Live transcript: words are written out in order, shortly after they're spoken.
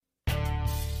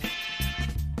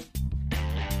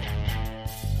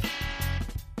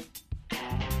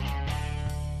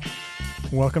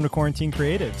Welcome to Quarantine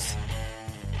Creatives.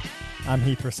 I'm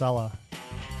Heath Rosella.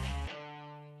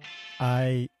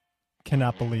 I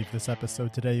cannot believe this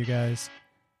episode today, you guys.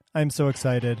 I'm so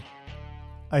excited.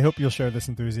 I hope you'll share this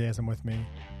enthusiasm with me.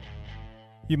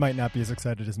 You might not be as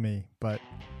excited as me, but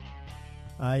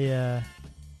I'm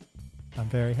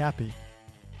very happy.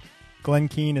 Glenn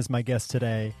Keane is my guest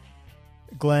today.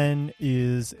 Glenn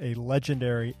is a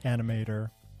legendary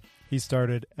animator. He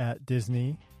started at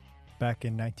Disney back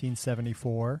in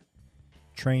 1974,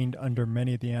 trained under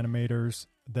many of the animators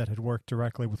that had worked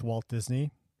directly with Walt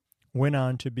Disney, went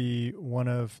on to be one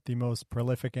of the most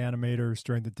prolific animators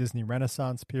during the Disney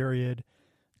Renaissance period.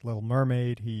 Little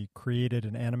Mermaid, he created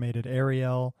and animated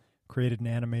Ariel, created and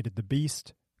animated The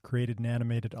Beast, created and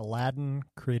animated Aladdin,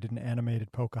 created and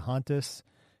animated Pocahontas,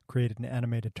 created and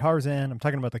animated Tarzan. I'm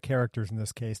talking about the characters in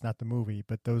this case, not the movie,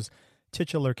 but those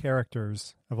titular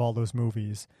characters of all those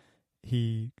movies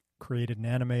he created and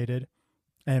animated,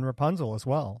 and Rapunzel as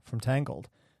well from Tangled.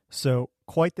 So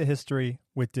quite the history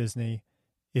with Disney.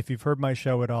 If you've heard my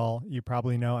show at all, you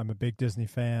probably know I'm a big Disney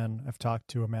fan. I've talked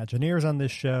to Imagineers on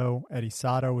this show. Eddie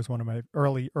Sato was one of my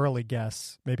early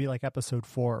guests, maybe like episode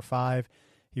 4 or 5.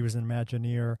 He was an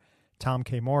Imagineer. Tom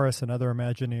K. Morris, another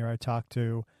Imagineer I talked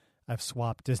to. I've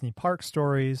swapped Disney park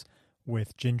stories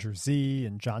with Ginger Z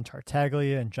and John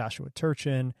Tartaglia and Joshua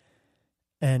Turchin.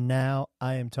 And now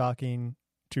I am talking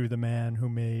to the man who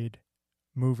made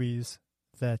movies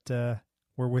that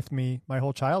were with me my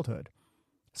whole childhood.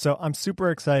 So I'm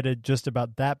super excited just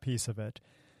about that piece of it.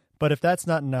 But if that's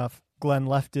not enough, Glenn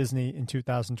left Disney in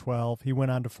 2012. He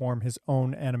went on to form his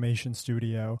own animation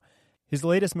studio. His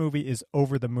latest movie is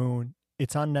Over the Moon.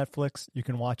 It's on Netflix. You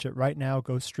can watch it right now.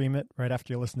 Go stream it right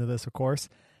after you listen to this, of course.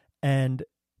 And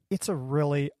it's a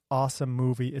really awesome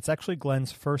movie. It's actually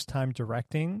Glenn's first time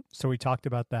directing, so we talked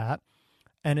about that.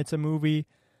 And it's a movie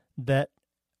that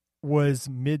was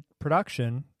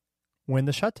mid-production when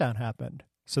the shutdown happened.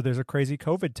 So there's a crazy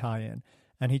COVID tie-in,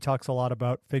 and he talks a lot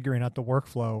about figuring out the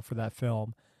workflow for that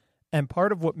film. And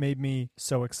part of what made me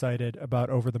so excited about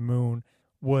Over the Moon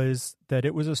was that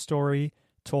it was a story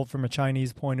told from a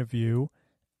Chinese point of view,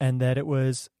 and that it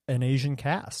was an Asian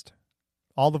cast.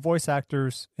 All the voice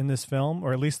actors in this film,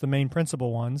 or at least the main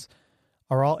principal ones,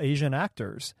 are all Asian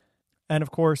actors. And of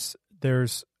course,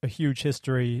 there's a huge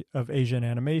history of Asian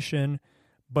animation,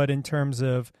 but in terms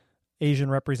of Asian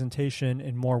representation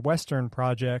in more Western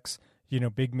projects,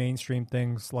 big mainstream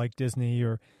things like Disney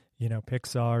or,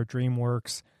 Pixar,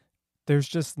 DreamWorks, there's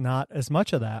just not as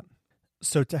much of that.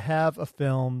 So to have a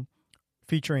film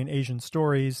featuring Asian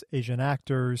stories, Asian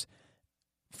actors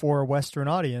for a Western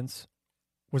audience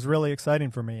was really exciting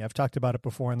for me. I've talked about it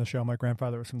before on the show. My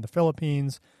grandfather was from the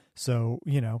Philippines, so,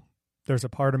 there's a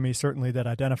part of me certainly that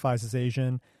identifies as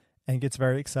Asian and gets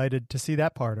very excited to see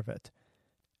that part of it.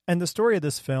 And the story of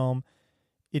this film,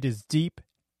 it is deep,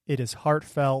 it is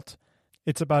heartfelt.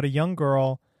 It's about a young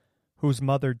girl whose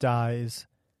mother dies,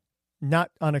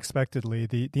 not unexpectedly.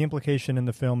 The implication in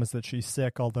the film is that she's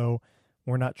sick, although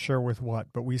we're not sure with what,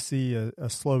 but we see a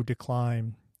slow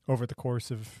decline over the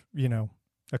course of,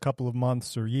 a couple of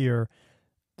months or year.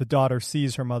 The daughter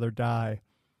sees her mother die,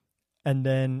 and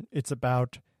then it's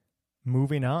about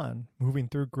moving on, moving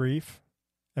through grief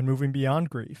and moving beyond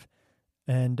grief.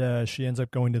 And she ends up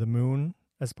going to the moon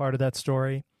as part of that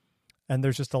story. And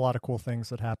there's just a lot of cool things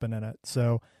that happen in it.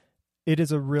 So it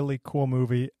is a really cool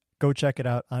movie. Go check it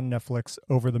out on Netflix,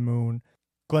 Over the Moon.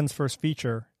 Glenn's first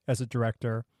feature as a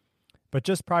director. But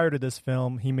just prior to this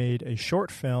film, he made a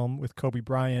short film with Kobe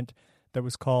Bryant that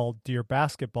was called Dear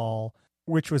Basketball,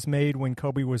 which was made when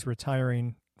Kobe was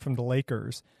retiring from the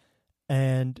Lakers.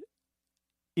 And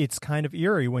it's kind of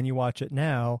eerie when you watch it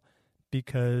now,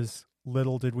 because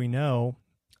little did we know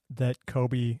that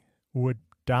Kobe would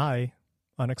die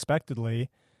unexpectedly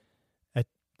at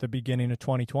the beginning of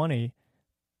 2020.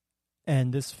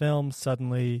 And this film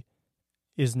suddenly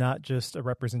is not just a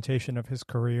representation of his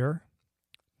career,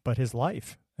 but his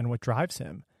life and what drives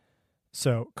him.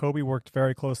 So Kobe worked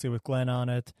very closely with Glenn on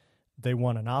it. They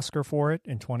won an Oscar for it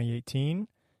in 2018,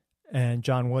 and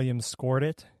John Williams scored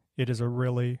it. It is a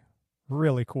really,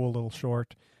 really cool little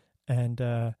short. And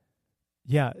a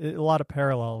lot of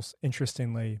parallels,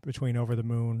 interestingly, between Over the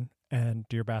Moon and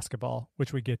Dear Basketball,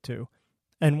 which we get to.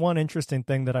 And one interesting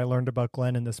thing that I learned about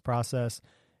Glenn in this process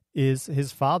is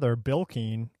his father, Bill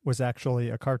Keane, was actually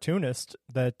a cartoonist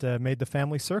that made the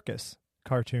Family Circus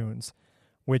cartoons,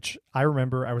 which I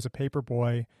remember I was a paper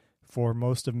boy for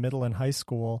most of middle and high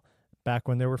school back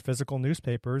when there were physical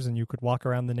newspapers and you could walk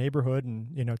around the neighborhood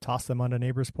and, toss them onto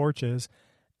neighbors' porches.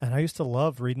 And I used to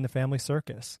love reading the Family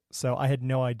Circus. So I had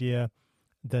no idea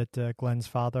that Glenn's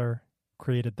father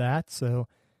created that. So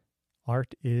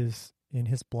art is in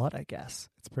his blood, I guess.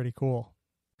 It's pretty cool.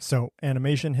 So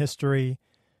animation history,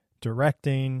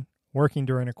 directing, working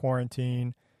during a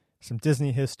quarantine, some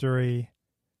Disney history.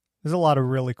 There's a lot of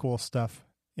really cool stuff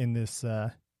in this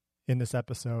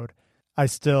episode. I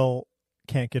still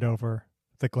can't get over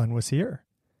that Glenn was here.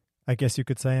 I guess you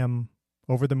could say I'm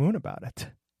over the moon about it.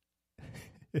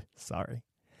 Sorry.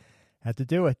 Had to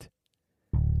do it.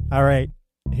 All right,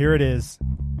 here it is.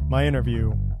 My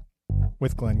interview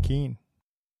with Glenn Keane.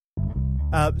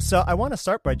 So I want to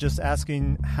start by just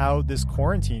asking how this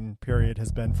quarantine period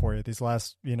has been for you these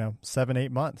last, 7-8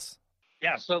 months.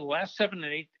 Yeah, so the last 7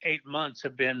 and 8 months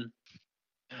have been,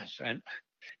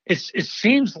 it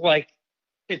seems like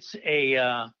it's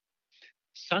a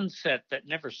sunset that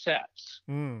never sets.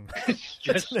 It's just,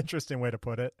 that's an interesting way to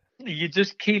put it. You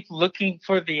just keep looking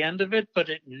for the end of it, but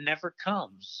it never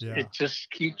comes. Yeah. It just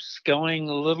keeps going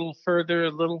a little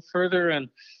further. And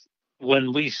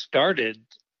when we started,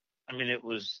 it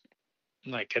was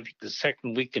like, I think the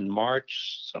second week in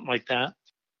March, something like that.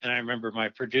 And I remember my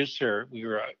producer, we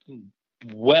were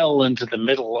well into the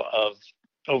middle of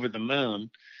Over the Moon.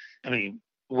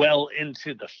 Well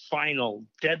into the final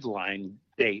deadline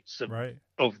dates of right.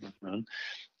 Over the Moon.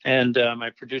 And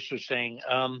my producer was saying,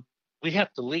 we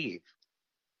have to leave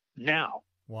now.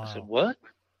 Wow. I said, what?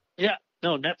 Yeah,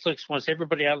 no, Netflix wants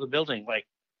everybody out of the building, like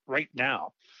right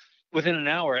now. Within an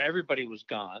hour, everybody was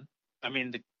gone.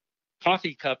 The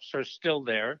coffee cups are still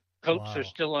there. Coats are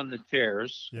still on the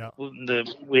chairs. Yeah.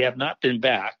 We have not been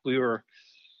back. We were,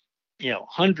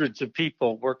 hundreds of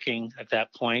people working at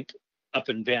that point up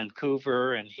in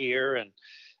Vancouver and here. And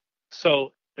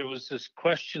so there was this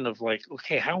question of like,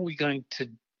 okay, how are we going to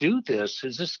do this?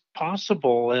 Is this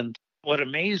possible? And what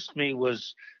amazed me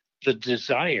was the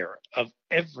desire of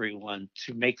everyone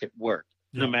to make it work,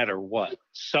 no matter what,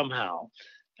 somehow.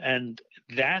 And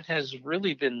that has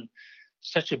really been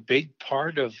such a big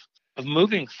part of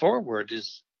moving forward,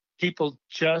 is people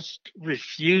just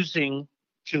refusing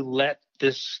to let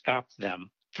this stop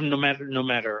them from no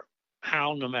matter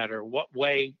how, no matter what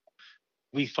way,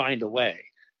 we find a way.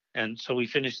 And so we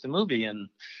finished the movie, and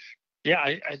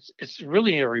it's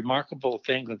really a remarkable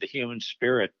thing with the human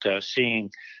spirit,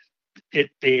 seeing it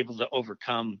be able to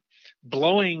overcome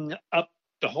blowing up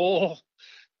the whole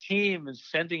team and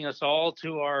sending us all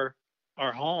to our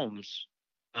homes.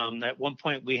 At one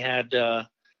point we had, I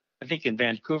think in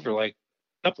Vancouver, like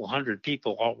a couple hundred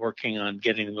people all working on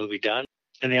getting the movie done,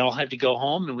 and they all had to go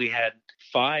home. And we had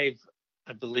 5,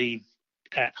 I believe,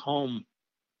 at home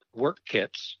work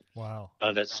kits. Wow.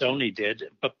 That Sony did.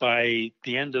 But by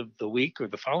the end of the week or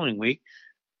the following week,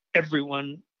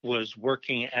 everyone was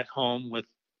working at home with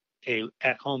a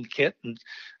at-home kit.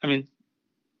 And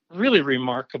really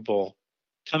remarkable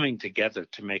coming together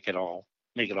to make it all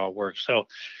work. So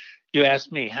you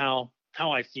asked me how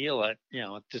I feel at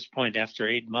this point after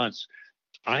 8 months.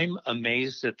 I'm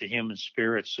amazed at the human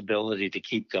spirit's ability to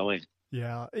keep going.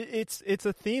 Yeah, it's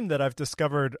a theme that I've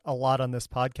discovered a lot on this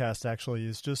podcast, actually,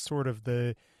 is just sort of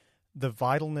the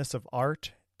vitalness of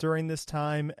art during this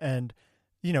time. And,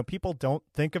 people don't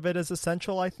think of it as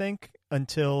essential, I think,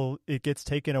 until it gets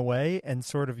taken away, and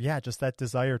sort of, just that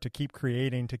desire to keep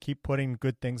creating, to keep putting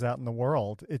good things out in the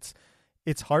world.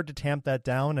 It's hard to tamp that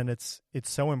down, and it's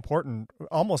so important,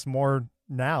 almost more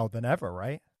now than ever,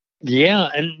 right? Yeah,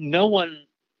 and no one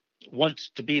wants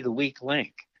to be the weak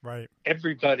link. Right.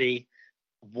 Everybody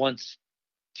wants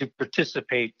to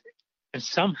participate and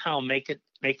somehow make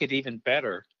it even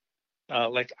better.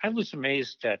 Like, I was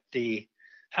amazed at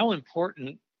how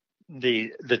important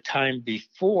the time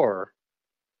before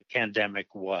the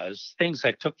pandemic was. Things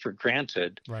I took for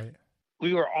granted. Right.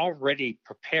 We were already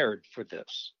prepared for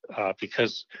this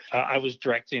because I was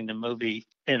directing the movie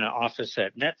in an office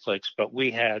at Netflix, but we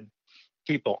had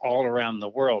people all around the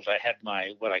world. I had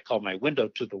what I call my window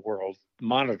to the world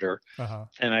monitor,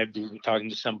 and I'd be talking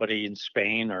to somebody in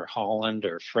Spain or Holland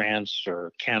or France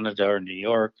or Canada or New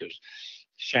York or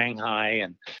Shanghai,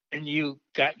 and you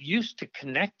got used to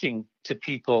connecting to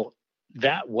people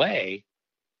that way,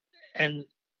 and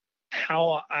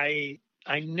how I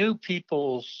knew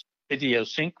people's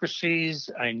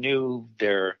idiosyncrasies. I knew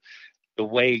the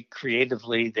way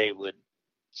creatively they would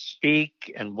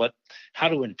speak and how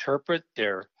to interpret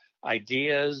their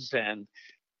ideas, and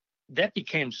that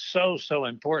became so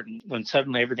important when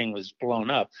suddenly everything was blown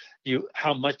up.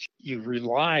 How much you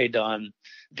relied on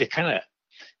the kind of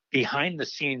behind the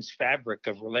scenes fabric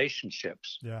of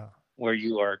relationships, where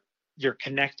you're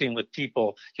connecting with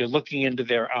people, you're looking into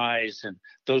their eyes, and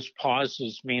those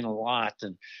pauses mean a lot.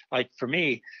 And like for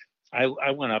me,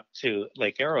 I went up to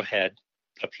Lake Arrowhead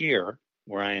up here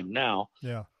where I am now,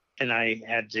 and I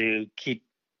had to keep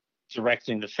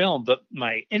directing the film, but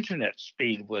my internet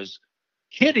speed was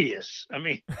hideous. I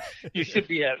mean, you should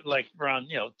be at like around,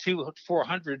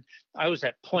 400. I was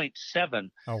at 0.7.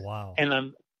 Oh, wow. And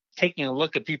I'm taking a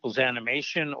look at people's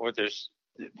animation, or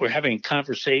we're having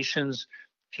conversations,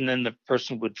 and then the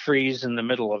person would freeze in the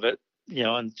middle of it,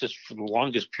 and just for the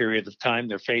longest period of time,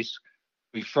 their face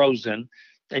would be frozen.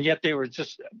 And yet they were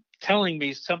just telling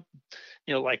me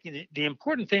like the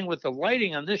important thing with the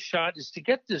lighting on this shot is to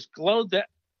get this glow that,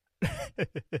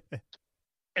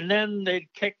 and then they'd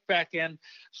kick back in.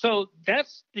 So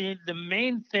that's the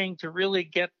main thing to really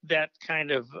get that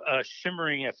kind of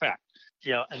shimmering effect.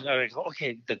 And they're like,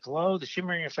 okay, the glow, the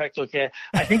shimmering effect. Okay,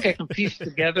 I think I can piece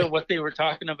together what they were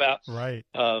talking about. Right.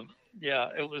 Yeah,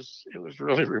 it was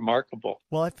really remarkable.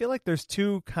 Well, I feel like there's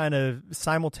two kind of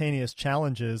simultaneous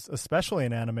challenges, especially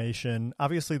in animation.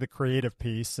 Obviously, the creative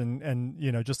piece and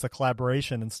just the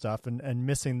collaboration and stuff, and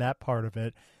missing that part of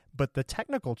it. But the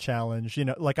technical challenge,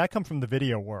 like I come from the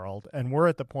video world, and we're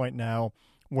at the point now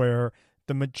where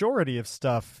the majority of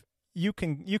stuff you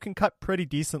can cut pretty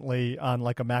decently on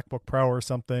like a MacBook Pro or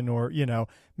something, or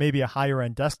maybe a higher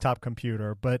end desktop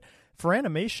computer. But for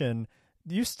animation,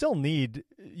 you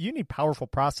need powerful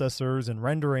processors and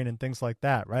rendering and things like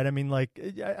that, right? I mean, like,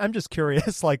 I'm just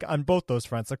curious, like on both those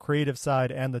fronts, the creative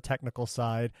side and the technical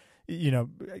side,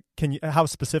 how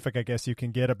specific, I guess, you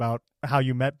can get about how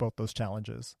you met both those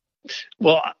challenges?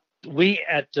 Well, we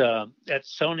at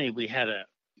Sony, we had an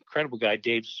incredible guy,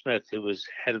 Dave Smith, who was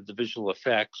head of the visual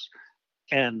effects,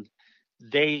 and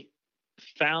they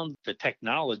found the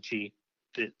technology,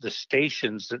 the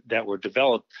stations that were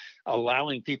developed,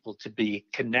 allowing people to be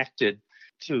connected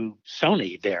to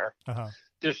Sony there. Uh-huh.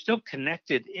 They're still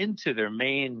connected into their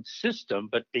main system,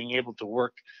 but being able to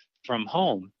work from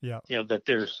home. Yeah. That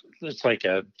it's like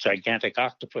a gigantic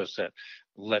octopus that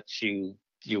lets you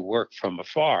work from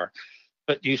afar,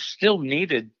 but you still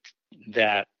needed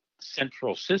that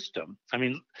central system. I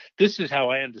mean, this is how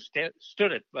I understood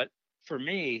it, but for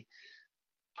me,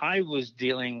 I was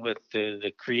dealing with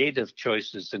the creative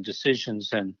choices and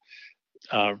decisions, and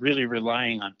really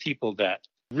relying on people that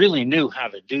really knew how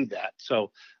to do that.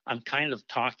 So I'm kind of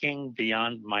talking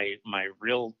beyond my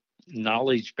real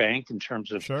knowledge bank in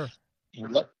terms of sure.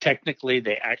 What technically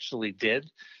they actually did.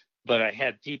 But I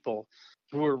had people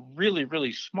who were really,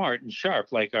 really smart and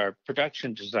sharp, like our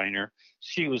production designer.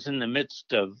 She was in the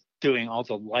midst of doing all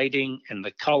the lighting and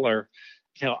the color.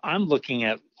 I'm looking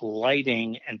at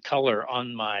lighting and color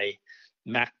on my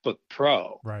MacBook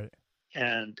Pro. Right.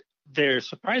 And they're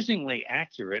surprisingly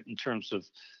accurate in terms of,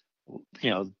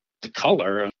 the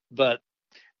color, but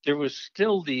there was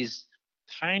still these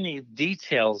tiny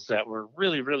details that were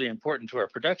really, really important to our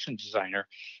production designer.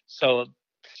 So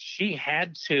she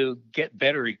had to get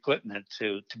better equipment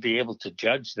to be able to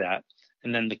judge that.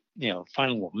 And then the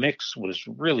final mix was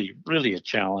really, really a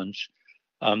challenge.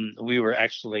 We were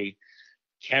actually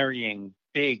carrying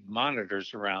big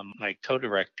monitors around. My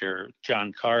co-director,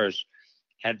 John Kars,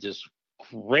 had this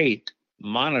great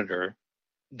monitor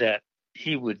that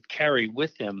he would carry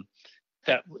with him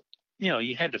that,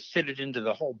 you had to fit it into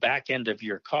the whole back end of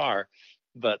your car,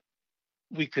 but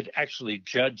we could actually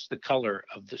judge the color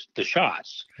of the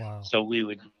shots. Wow. So we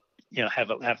would,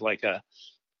 have like a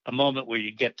moment where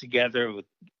you get together with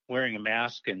wearing a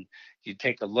mask, and you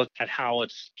take a look at how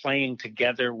it's playing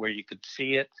together where you could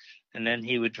see it. And then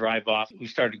he would drive off. We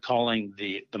started calling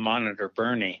the monitor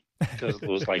Bernie, because it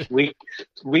was like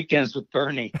weekends with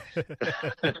Bernie.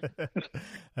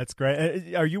 That's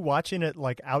great. Are you watching it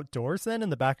like outdoors then in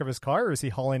the back of his car, or is he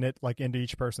hauling it like into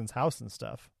each person's house and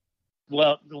stuff?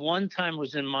 Well, the one time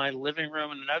was in my living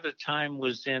room, and another time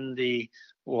was in the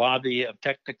lobby of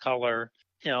Technicolor,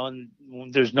 and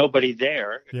there's nobody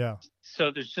there. Yeah.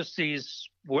 So there's just these,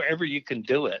 wherever you can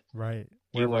do it. Right.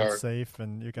 Where it's safe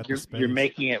and you got the space. You're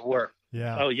making it work.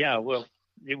 Yeah. Oh, yeah. Well,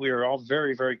 we were all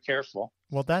very, very careful.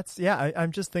 Well,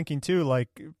 I'm just thinking too, like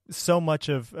so much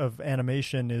of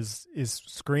animation is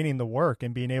screening the work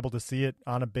and being able to see it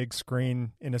on a big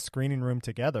screen in a screening room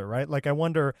together, right? Like I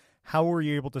wonder, how were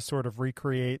you able to sort of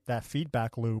recreate that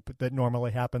feedback loop that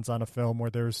normally happens on a film where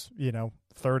there's,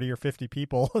 30 or 50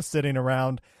 people sitting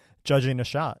around judging a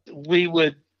shot? We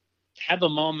would have a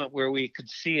moment where we could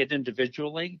see it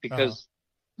individually, because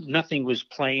nothing was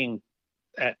playing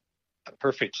at a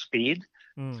perfect speed.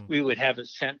 We would have it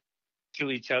sent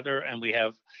to each other, and we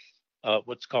have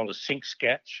what's called a sync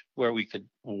sketch, where we could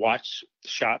watch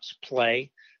shots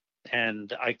play,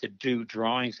 and I could do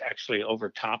drawings actually over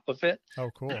top of it.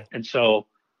 Oh, cool. And so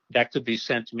that could be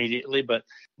sent immediately, but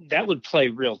that would play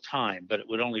real time, but it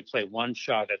would only play one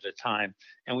shot at a time,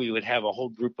 and we would have a whole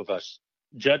group of us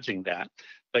judging that.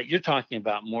 But you're talking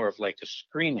about more of like a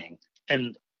screening.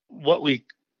 And what we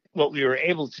were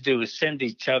able to do is send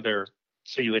each other,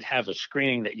 so you would have a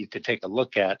screening that you could take a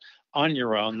look at on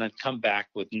your own, then come back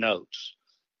with notes.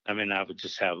 I mean, I would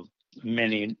just have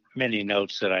many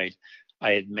notes that I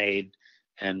had made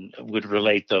and would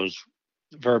relate those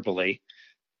verbally.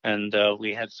 And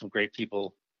we had some great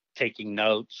people taking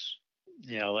notes,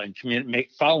 and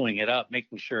following it up,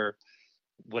 making sure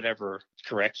whatever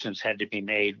corrections had to be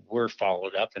made were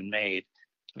followed up and made.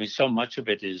 I mean, so much of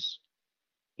it is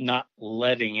not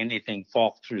letting anything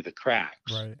fall through the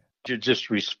cracks. Right. You're just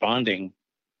responding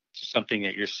to something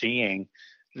that you're seeing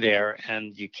there,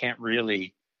 and you can't go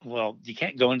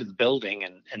into the building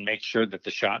and make sure that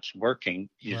the shot's working.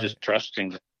 You're right. just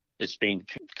trusting that it's being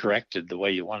corrected the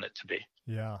way you want it to be.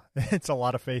 Yeah. It's a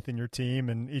lot of faith in your team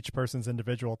and each person's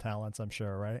individual talents, I'm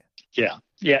sure, right? Yeah,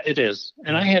 it is.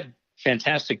 And I had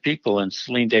fantastic people in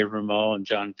Celine Desrumeaux and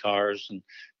John Cars and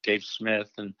Dave Smith,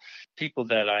 and people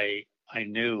that I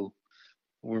knew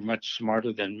were much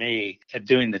smarter than me at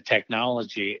doing the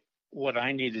technology. What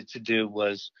I needed to do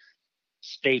was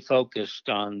stay focused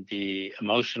on the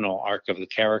emotional arc of the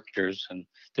characters and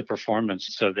the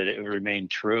performance so that it remained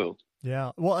true.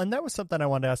 Yeah. Well, and that was something I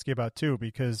wanted to ask you about too,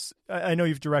 because I know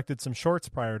you've directed some shorts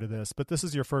prior to this, but this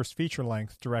is your first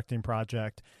feature-length directing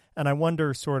project. And I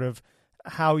wonder sort of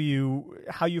how you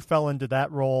fell into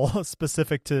that role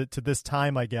specific to this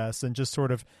time, I guess, and just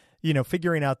sort of,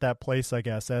 figuring out that place, I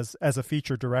guess, as a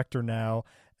feature director now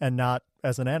and not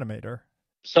as an animator.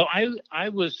 So I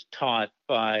was taught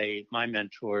by my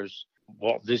mentors.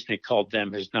 Walt Disney called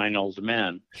them his 9 old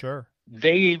men. Sure.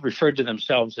 They referred to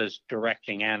themselves as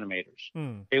directing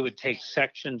animators. They would take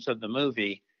sections of the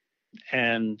movie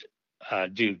and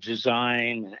do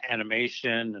design and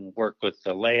animation and work with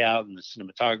the layout and the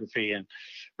cinematography and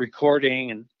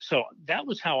recording. And so that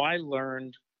was how I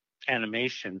learned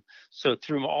animation. So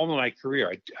through all of my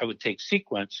career, I would take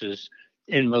sequences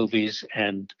in movies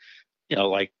and,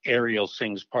 like Ariel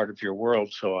sings Part of Your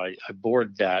World. So I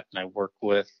board that and I work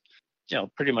with,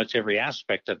 pretty much every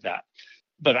aspect of that.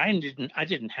 But I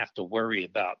didn't have to worry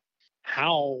about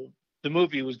how the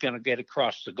movie was going to get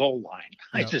across the goal line.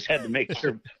 I just had to make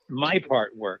sure my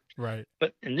part worked. Right.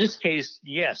 But in this case,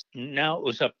 yes, now it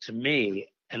was up to me,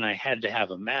 and I had to have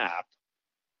a map,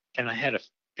 and I had a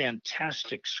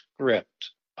fantastic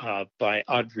script by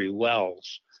Audrey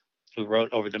Wells, who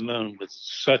wrote Over the Moon with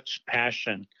such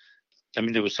passion. I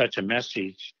mean, there was such a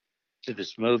message to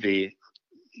this movie.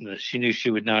 She knew she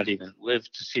would not even live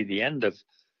to see the end of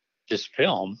this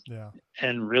film,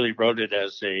 and really wrote it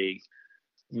as a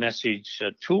message,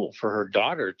 a tool for her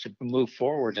daughter to move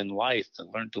forward in life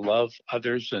and learn to love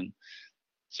others. And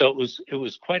so it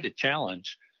was quite a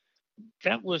challenge.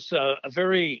 That was a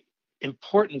very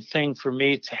important thing for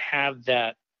me, to have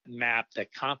that map,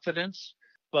 that confidence.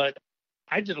 But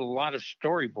I did a lot of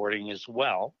storyboarding as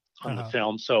well on the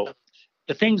film. So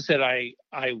the things that I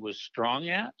was strong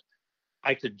at,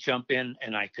 I could jump in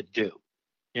and I could do,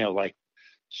 like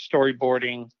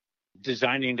storyboarding,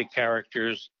 designing the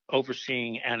characters,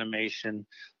 overseeing animation.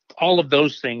 All of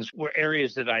those things were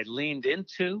areas that I leaned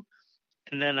into.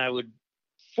 And then I would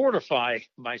fortify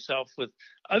myself with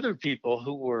other people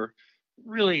who were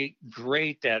really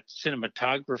great at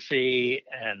cinematography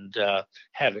and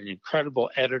had an incredible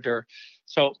editor.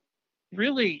 So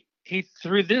really,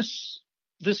 through this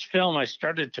film, I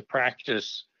started to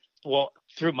practice. Well,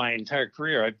 through my entire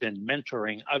career, I've been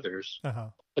mentoring others.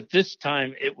 But this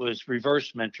time it was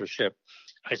reverse mentorship.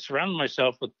 I surrounded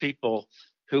myself with people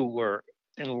who were,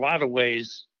 in a lot of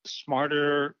ways,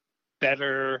 smarter,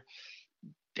 better.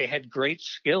 They had great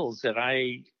skills that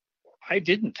I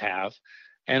didn't have.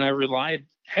 And I relied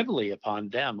heavily upon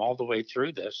them all the way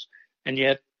through this. And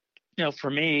yet, for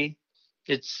me,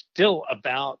 it's still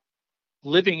about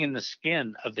living in the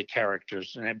skin of the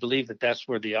characters. And I believe that that's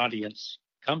where the audience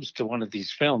comes to one of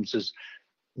these films is,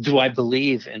 do I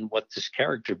believe in what this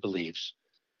character believes?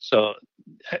 So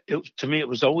to me, it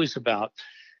was always about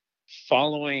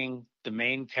following the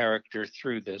main character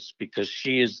through this, because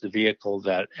she is the vehicle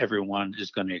that everyone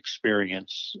is going to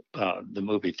experience the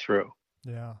movie through.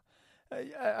 Yeah.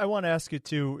 I want to ask you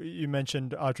too, you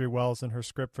mentioned Audrey Wells and her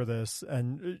script for this,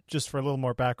 and just for a little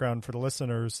more background for the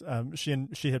listeners,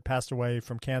 she had passed away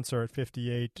from cancer at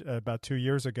 58 about 2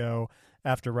 years ago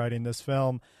after writing this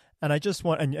film. And I just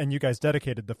want, and you guys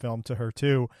dedicated the film to her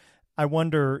too. I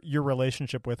wonder your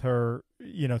relationship with her,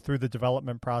 through the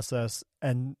development process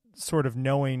and sort of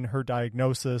knowing her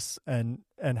diagnosis and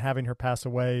having her pass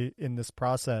away in this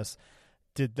process.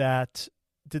 Did that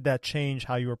change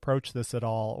how you approach this at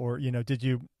all? Or, did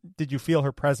you did you feel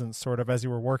her presence sort of as you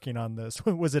were working on this?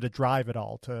 Was it a drive at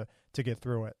all to get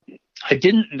through it? I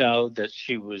didn't know that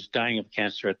she was dying of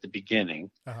cancer at the beginning.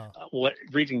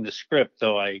 Reading the script,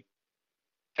 though, I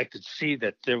could see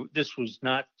that this was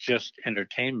not just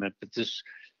entertainment, but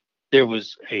there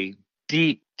was a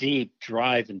deep, deep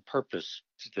drive and purpose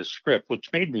to the script,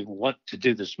 which made me want to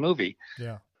do this movie.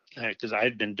 Yeah. Because I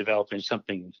had been developing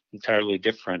something entirely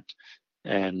different.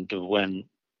 And when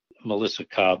Melissa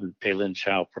Cobb and Pei Lin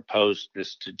Chow proposed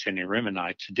this to Jenny Rim and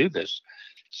I to do this.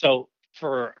 So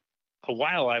for a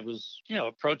while, I was,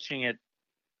 approaching it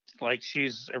like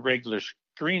she's a regular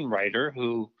screenwriter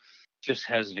who just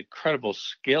has an incredible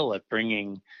skill at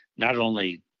bringing not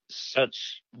only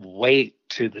such weight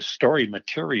to the story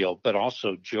material, but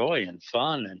also joy and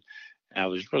fun. And I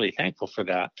was really thankful for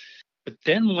that. But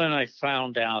then when I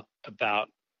found out about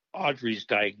Audrey's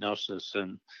diagnosis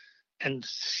and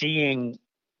seeing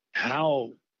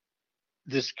how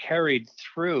this carried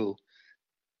through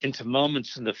into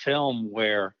moments in the film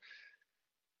where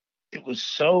it was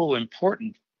so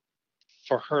important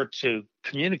for her to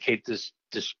communicate this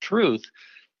truth,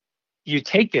 you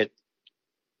take it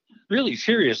really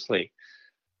seriously.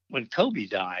 When Kobe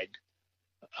died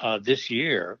this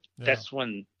year, that's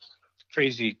when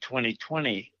crazy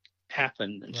 2020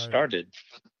 happened and started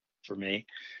for me.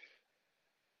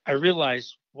 I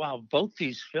realized, wow, both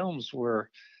these films were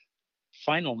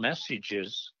final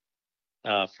messages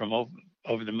from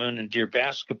Over the Moon and Dear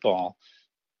Basketball.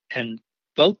 And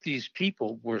both these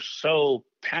people were so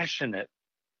passionate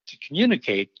to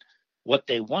communicate what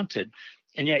they wanted.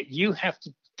 And yet you have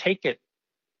to take it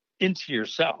into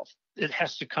yourself. It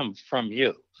has to come from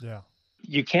you. Yeah.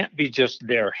 You can't be just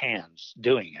their hands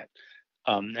doing it.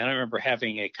 And I remember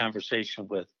having a conversation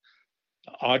with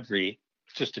Audrey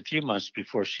just a few months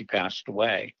before she passed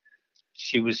away.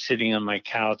 She was sitting on my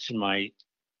couch in my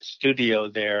studio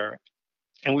there,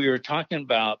 and we were talking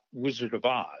about Wizard of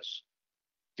Oz,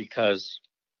 because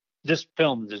this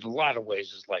film, there's a lot of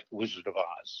ways, is like Wizard of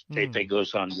Oz. Feifei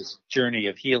goes on this journey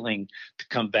of healing to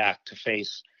come back to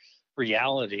face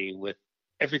reality with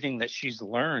everything that she's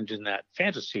learned in that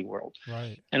fantasy world.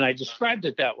 Right. And I described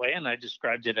it that way, and I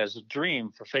described it as a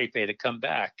dream for Feifei to come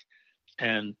back.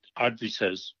 And Audrey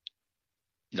says,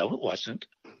 no, it wasn't.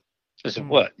 I said,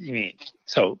 what? You mean?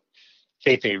 So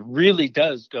Feifei really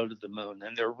does go to the moon,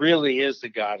 and there really is a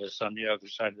goddess on the other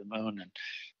side of the moon. And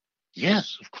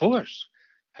yes, of course.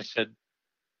 I said,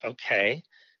 okay.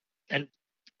 And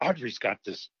Audrey's got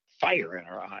this fire in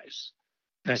her eyes.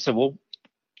 And I said, well,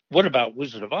 what about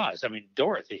Wizard of Oz? I mean,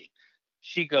 Dorothy,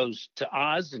 she goes to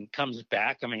Oz and comes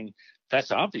back. I mean,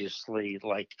 that's obviously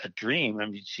like a dream. I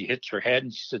mean, she hits her head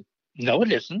and she said, no,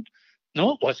 it isn't.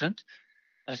 No, it wasn't.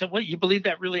 I said, what, you believe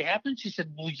that really happened? She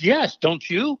said, well, yes, don't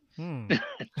you? And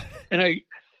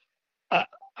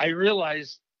I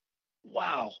realized,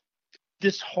 wow,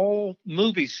 this whole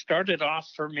movie started off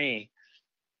for me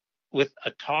with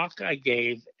a talk I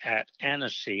gave at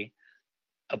Annecy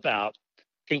about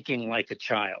thinking like a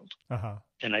child.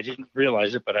 And I didn't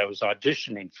realize it, but I was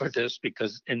auditioning for this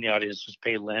because in the audience was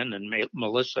Pei Lin and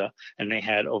Melissa, and they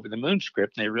had Over the Moon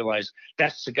script, and they realized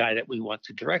that's the guy that we want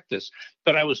to direct this.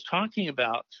 But I was talking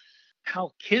about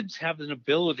how kids have an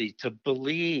ability to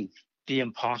believe the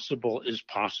impossible is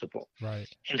possible. Right.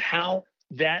 And how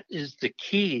that is the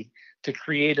key to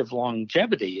creative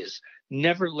longevity, is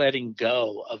never letting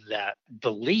go of that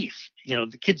belief.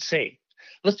 The kids say,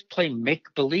 let's play make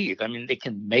believe. I mean, they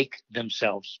can make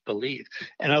themselves believe.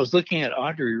 And I was looking at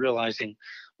Audrey realizing,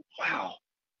 wow,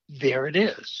 there it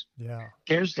is. Yeah.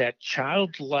 There's that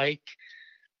childlike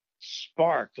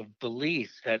spark of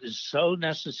belief that is so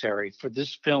necessary for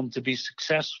this film to be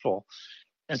successful.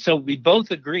 And so we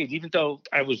both agreed, even though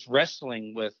I was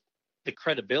wrestling with the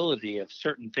credibility of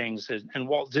certain things, and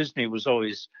Walt Disney was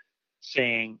always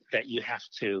saying that you have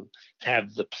to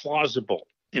have the plausible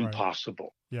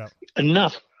impossible. Yeah.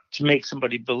 Enough to make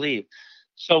somebody believe.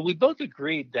 So we both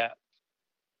agreed that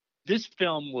this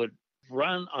film would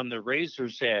run on the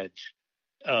razor's edge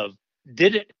of,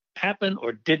 did it happen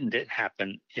or didn't it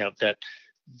happen? That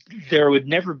there would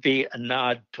never be a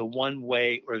nod to one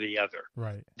way or the other.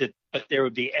 Right. But there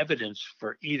would be evidence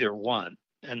for either one.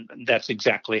 And that's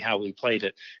exactly how we played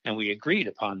it. And we agreed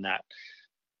upon that.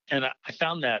 And I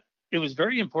found that it was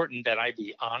very important that I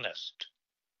be honest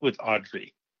with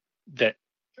Audrey, that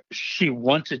she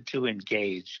wanted to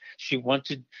engage. She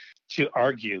wanted to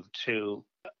argue, to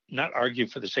not argue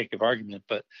for the sake of argument,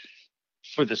 but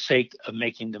for the sake of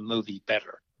making the movie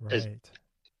better, as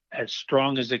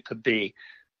strong as it could be,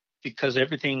 because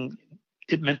everything,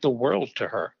 it meant the world to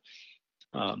her.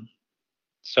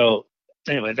 So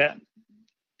anyway, that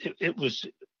it was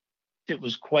it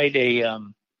was quite a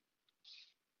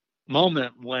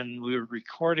moment when we were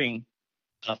recording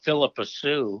Philippa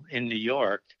Sue in New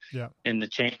York Yeah. in the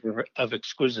Chamber of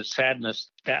Exquisite Sadness.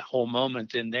 That whole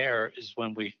moment in there is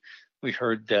when we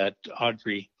heard that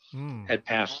Audrey had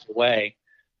passed away.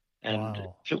 And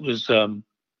Wow. it was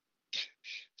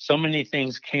so many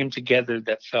things came together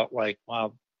that felt like,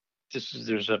 wow,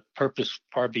 there's a purpose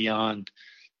far beyond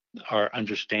our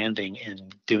understanding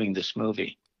in doing this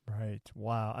movie. Right.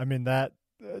 Wow. I mean,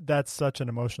 that's such an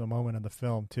emotional moment in the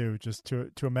film too. Just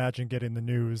to imagine getting the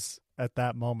news at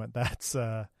that moment. That's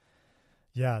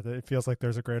yeah, it feels like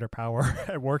there's a greater power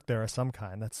at work there of some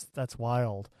kind. That's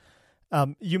wild.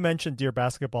 You mentioned Dear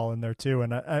Basketball in there too,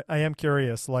 and I am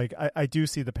curious. Like, I do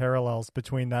see the parallels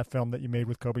between that film that you made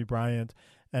with Kobe Bryant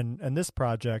and this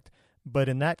project, but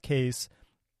in that case,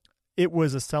 it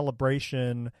was a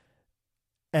celebration,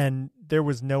 and there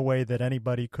was no way that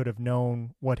anybody could have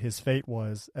known what his fate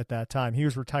was at that time. He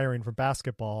was retiring from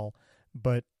basketball,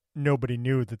 but nobody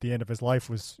knew that the end of his life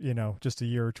was, just a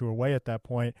year or two away at that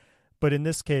point. But in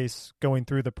this case, going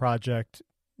through the project,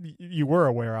 you were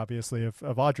aware, obviously, of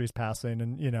Audrey's passing,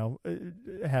 and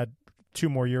had 2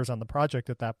 more years on the project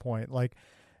at that point. Like,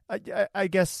 I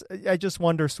guess I just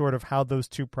wonder sort of how those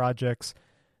 2 projects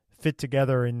fit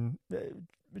together in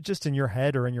just in your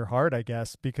head or in your heart, I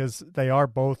guess, because they are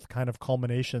both kind of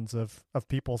culminations of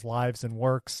people's lives and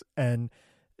works, and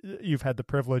you've had the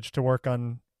privilege to work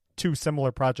on 2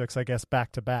 similar projects, I guess,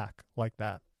 back to back like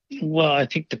that. Well, I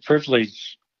think the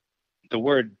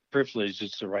word privilege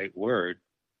is the right word.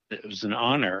 It was an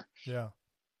honor. Yeah.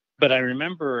 But I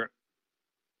remember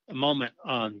a moment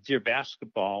on Dear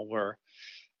Basketball where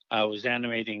I was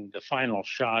animating the final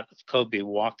shot of Kobe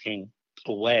walking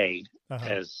away,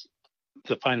 as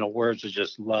the final words are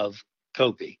just "love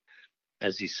Kobe"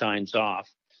 as he signs off.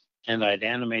 And I'd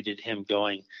animated him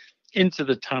going into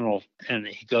the tunnel, and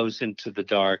he goes into the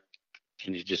dark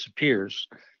and he disappears.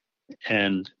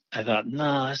 And I thought,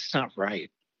 no, that's not right.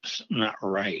 It's not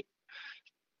right.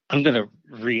 I'm going to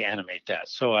reanimate that.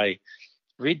 So I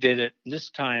redid it. This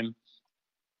time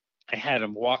I had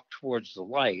him walk towards the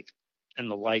light, and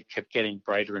the light kept getting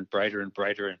brighter and brighter and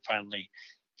brighter. And finally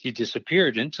he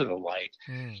disappeared into the light.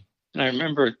 And I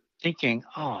remember thinking,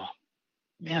 oh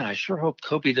man, I sure hope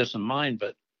Kobe doesn't mind,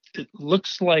 but it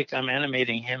looks like I'm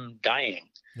animating him dying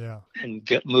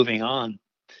and moving on,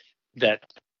 that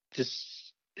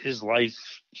his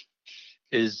life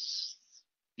is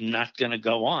not going to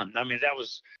go on. I mean,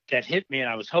 that hit me, and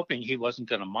I was hoping he wasn't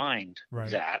going to mind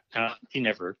that. He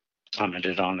never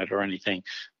commented on it or anything,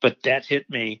 but that hit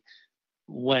me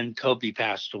when Kobe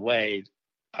passed away.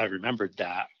 I remembered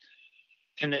that.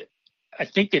 And I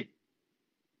think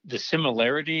the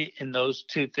similarity in those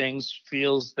 2 things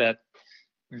feels that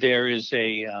there is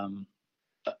a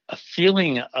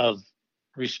feeling of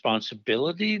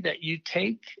responsibility that you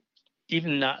take,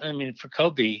 for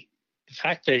Kobe, the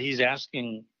fact that he's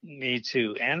asking me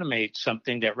to animate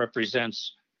something that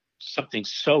represents something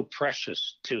so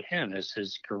precious to him as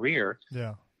his career.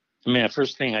 Yeah. The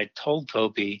first thing I told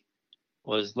Kobe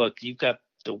was, look, you've got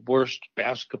the worst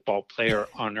basketball player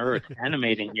on earth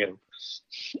animating you.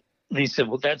 And he said,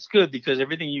 well, that's good, because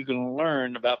everything you can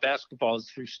learn about basketball is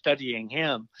through studying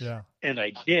him. Yeah. And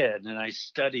I did. And I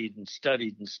studied and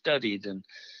studied and studied.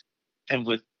 And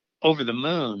with Over the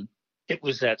Moon, it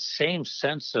was that same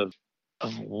sense of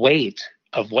weight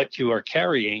of what you are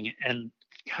carrying. And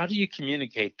how do you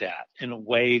communicate that in a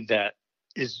way that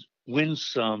is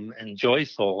winsome and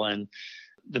joyful? And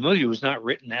the movie was not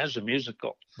written as a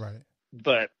musical. Right.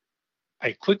 But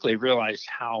I quickly realized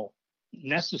how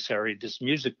necessary this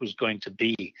music was going to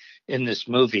be in this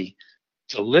movie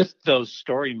to lift those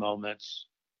story moments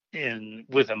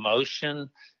with emotion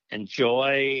and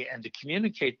joy, and to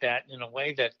communicate that in a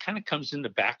way that kind of comes in the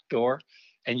back door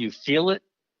and you feel it.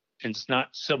 And it's not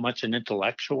so much an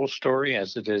intellectual story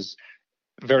as it is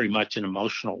very much an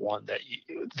emotional one, that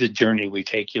the journey we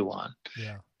take you on.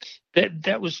 Yeah.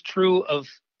 That was true of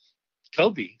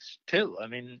Kobe's too.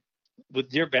 With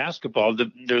Dear Basketball,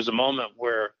 there's a moment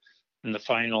where in the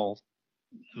final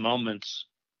moments,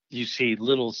 you see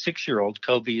little 6-year-old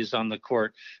Kobe is on the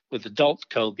court with adult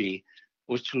Kobe,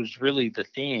 which was really the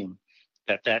theme,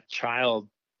 that child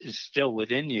is still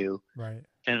within you. Right.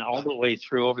 And all the way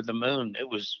through Over the Moon, it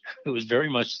was very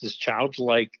much this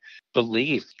childlike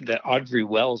belief that Audrey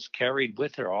Wells carried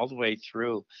with her all the way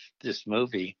through this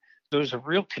movie. There was a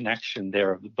real connection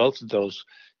there of both of those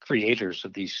creators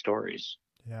of these stories.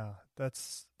 Yeah,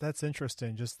 that's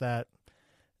interesting. Just that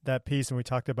piece, and we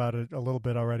talked about it a little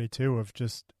bit already too, of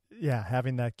just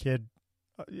having that kid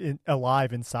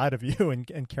alive inside of you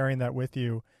and carrying that with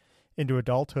you into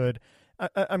adulthood.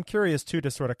 I'm curious too,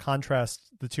 to sort of contrast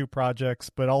the two projects,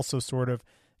 but also sort of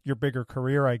your bigger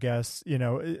career, I guess.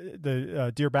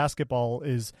 The Dear Basketball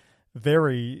is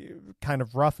very kind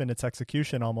of rough in its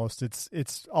execution. Almost,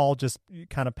 it's all just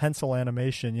kind of pencil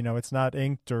animation. It's not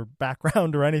inked or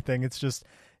background or anything. It's just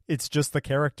the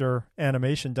character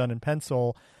animation done in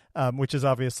pencil, which is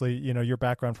obviously your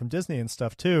background from Disney and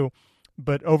stuff too.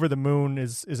 But Over the Moon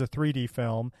is a 3D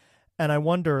film, and I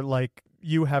wonder, like,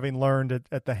 you having learned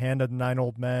at the hand of the Nine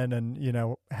Old Men,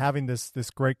 and having this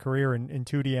great career in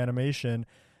 2D animation,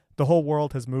 the whole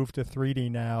world has moved to 3D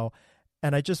now,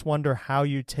 and I just wonder how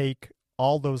you take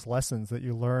all those lessons that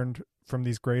you learned from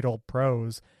these great old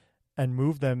pros and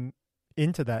move them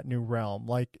into that new realm.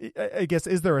 Like, I guess,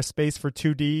 is there a space for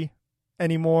 2D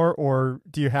anymore, or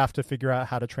do you have to figure out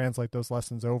how to translate those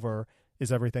lessons over?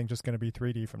 Is everything just going to be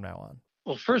 3D from now on?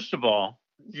 Well, first of all,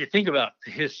 you think about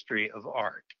the history of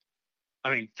art.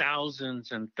 I mean,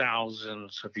 thousands and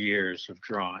thousands of years of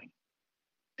drawing.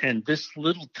 And this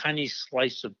little tiny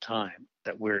slice of time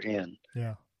that we're in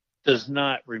does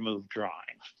not remove drawing.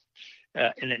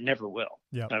 And it never will.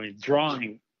 Yep. I mean,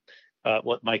 drawing,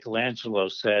 what Michelangelo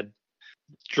said,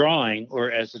 drawing,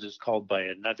 or as it is called by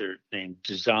another name,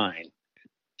 design,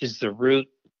 is the root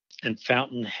and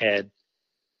fountainhead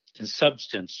and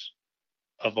substance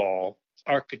of all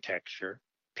architecture,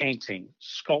 painting,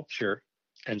 sculpture,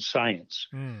 and science.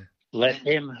 Let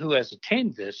him who has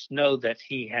attained this know that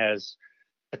he has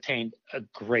attained a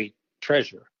great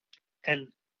treasure. And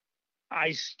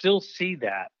I still see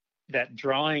that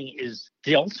drawing is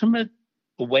the ultimate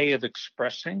way of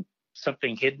expressing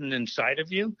something hidden inside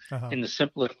of you in the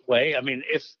simplest way. I mean,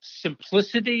 if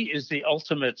simplicity is the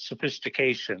ultimate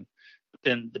sophistication,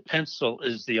 then the pencil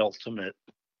is the ultimate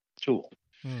tool.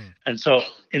 And so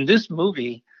in this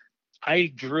movie,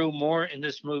 I drew more in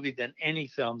this movie than any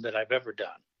film that I've ever done.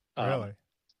 Really?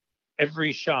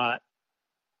 Every shot,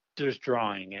 there's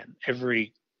drawing in.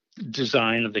 Every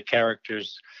design of the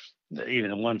characters,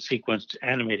 even in one sequence,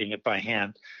 animating it by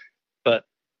hand. But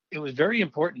it was very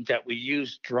important that we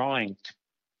use drawing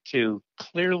to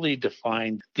clearly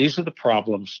define, these are the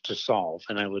problems to solve.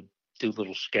 And I would do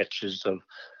little sketches of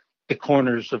the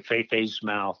corners of Fei-Fei's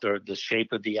mouth, or the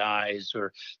shape of the eyes,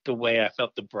 or the way I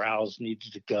felt the brows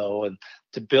needed to go, and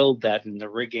to build that in the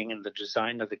rigging and the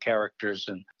design of the characters.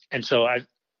 And so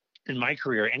in my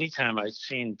career, anytime I've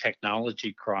seen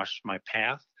technology cross my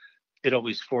path, it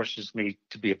always forces me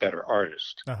to be a better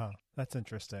artist. That's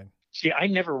interesting. See, I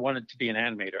never wanted to be an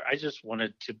animator. I just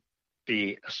wanted to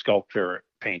be a sculptor,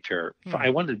 painter.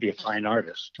 I wanted to be a fine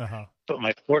artist. But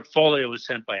my portfolio was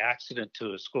sent by accident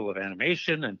to a school of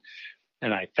animation,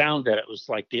 and I found that it was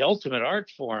like the ultimate art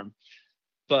form.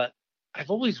 But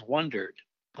I've always wondered,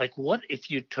 like, what if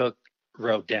you took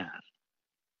Rodin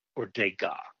or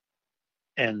Degas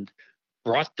and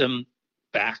brought them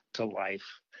back to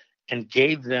life and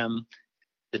gave them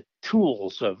the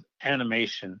tools of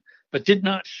animation, but did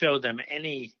not show them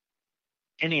any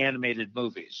animated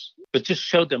movies, but just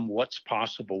showed them what's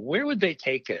possible? Where would they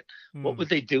take it? What would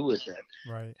they do with it?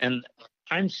 Right. And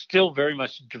I'm still very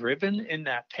much driven in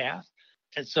that path.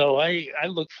 And so I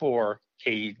look for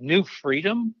a new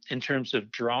freedom in terms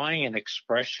of drawing and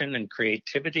expression and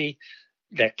creativity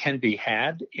that can be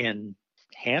had in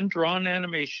hand-drawn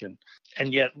animation,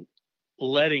 and yet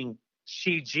letting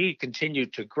CG continue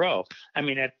to grow. I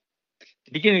mean, at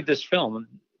the beginning of this film,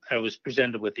 I was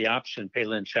presented with the option.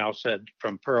 Pei-Lin Chow said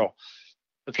from Pearl,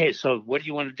 okay, so what do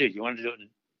you want to do? You want to do it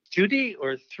in 2D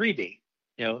or 3D,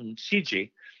 in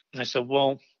CG? And I said,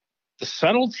 well, the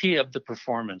subtlety of the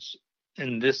performance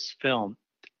in this film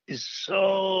is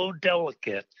so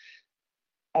delicate.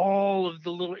 All of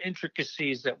the little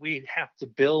intricacies that we have to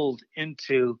build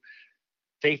into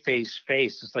Fei-Fei's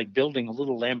face, it's like building a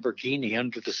little Lamborghini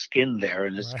under the skin there.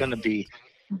 And it's going to be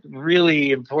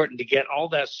really important to get all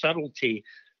that subtlety,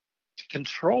 to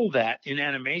control that in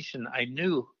animation. I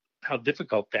knew how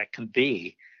difficult that can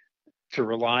be, to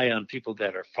rely on people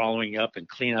that are following up and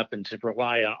clean up, and to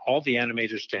rely on all the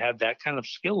animators to have that kind of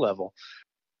skill level.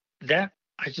 That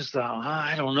I just thought,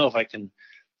 I don't know if I can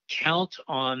count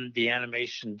on the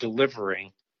animation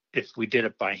delivering if we did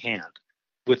it by hand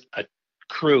with a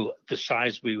crew the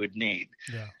size we would need.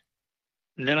 Yeah.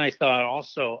 And then I thought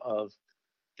also of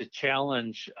the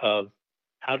challenge of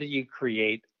how do you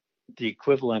create the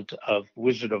equivalent of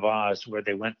Wizard of Oz, where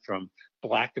they went from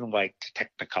black and white to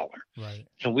Technicolor. Right.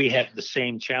 And we had the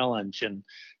same challenge, and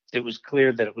it was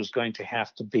clear that it was going to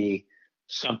have to be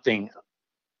something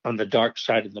on the dark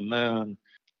side of the moon,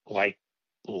 like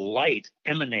light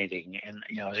emanating. And,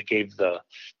 it gave the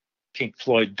Pink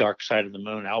Floyd Dark Side of the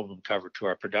Moon album cover to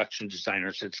our production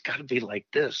designers. It's got to be like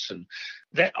this. And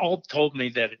that all told me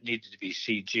that it needed to be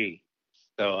CG.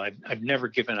 So I've never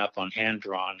given up on hand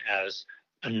drawn as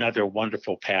another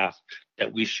wonderful path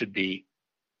that we should be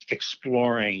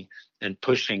exploring and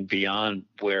pushing beyond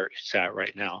where it's at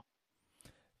right now.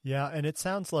 Yeah, and it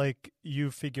sounds like you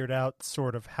figured out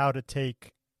sort of how to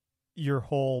take your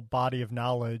whole body of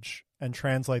knowledge and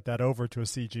translate that over to a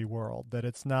CG world, that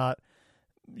it's not,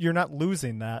 you're not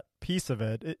losing that piece of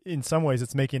it. In some ways,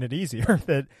 it's making it easier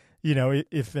that, you know,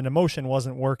 if an emotion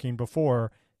wasn't working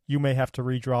before, you may have to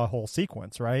redraw a whole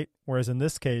sequence, right? Whereas in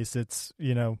this case, it's,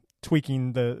 you know,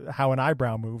 tweaking how an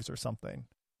eyebrow moves or something.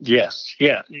 Yes.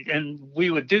 Yeah. And we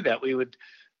would do that. We would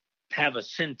have a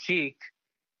Cintiq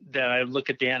that I would look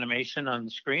at the animation on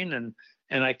the screen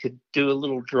and I could do a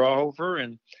little draw over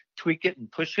and tweak it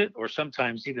and push it, or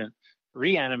sometimes even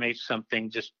reanimate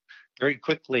something just very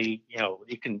quickly. You know,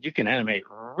 you can animate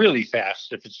really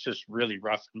fast if it's just really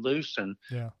rough and loose,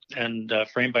 and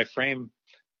frame by frame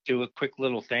do a quick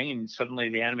little thing, and suddenly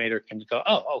the animator can go,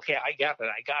 oh, okay, I got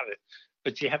it.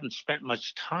 But you haven't spent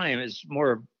much time. It's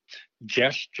more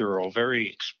gestural, very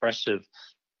expressive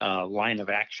line of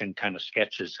action kind of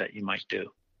sketches that you might do.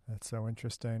 That's so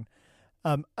interesting.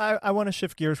 I want to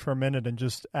shift gears for a minute and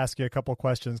just ask you a couple of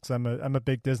questions, because I'm a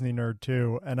big Disney nerd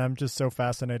too, and I'm just so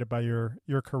fascinated by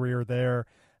your career there.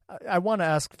 I want to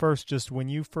ask first, just when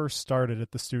you first started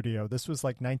at the studio, this was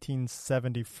like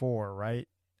 1974, right?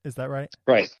 Is that right?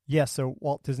 Right. Yeah. So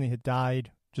Walt Disney had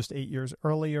died just 8 years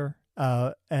earlier,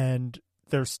 and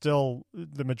there's still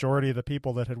the majority of the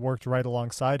people that had worked right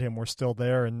alongside him were still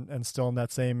there and still in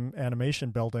that same animation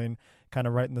building, kind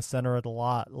of right in the center of the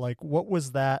lot. Like, what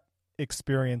was that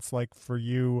experience like for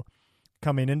you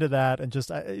coming into that, and just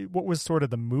what was sort of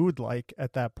the mood like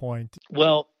at that point?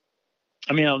 Well,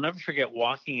 I mean, I'll never forget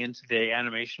walking into the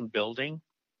animation building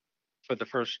for the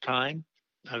first time.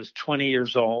 I was 20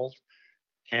 years old,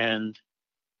 and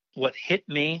what hit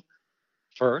me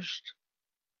first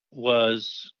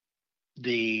was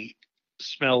the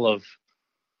smell of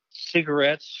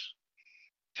cigarettes,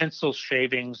 pencil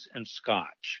shavings, and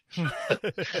scotch.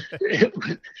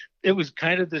 It was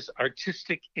kind of this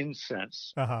artistic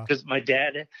incense, because my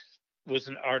dad was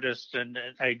an artist, and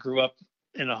I grew up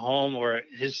in a home where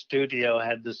his studio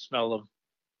had the smell of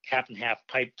half and half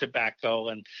pipe tobacco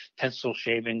and pencil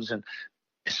shavings. And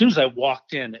as soon as I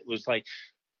walked in, it was like,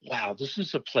 wow, this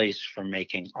is a place for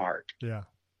making art. Yeah.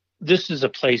 This is a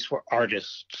place where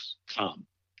artists come,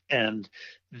 and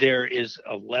there is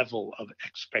a level of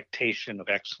expectation of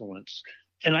excellence.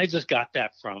 And I just got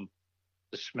that from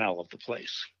the smell of the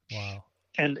place. Wow.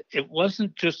 And it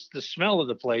wasn't just the smell of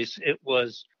the place, it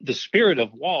was the spirit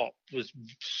of Walt was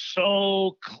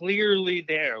so clearly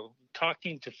there,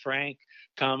 talking to Frank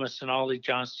Thomas and Ollie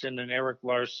Johnston and Eric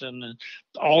Larson and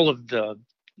all of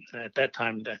at that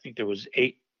time, I think there was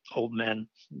 8 old men.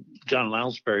 John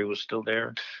Lounsbury was still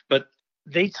there, but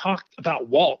they talked about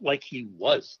Walt like he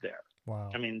was there.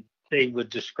 Wow. I mean, they would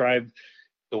describe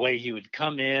the way he would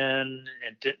come in,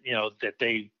 and you know that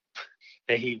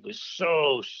he was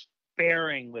so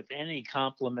sparing with any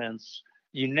compliments.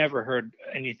 You never heard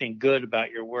anything good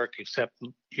about your work except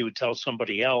he would tell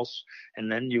somebody else,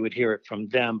 and then you would hear it from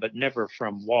them, but never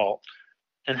from Walt.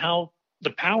 And how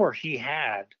the power he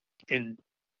had in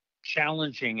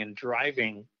challenging and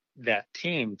driving that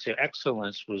team to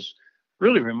excellence was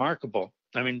really remarkable.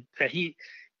 I mean, that he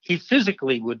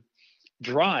physically would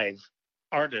drive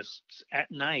artists at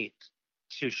night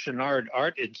to Chouinard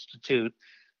Art Institute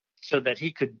so that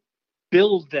he could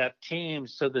build that team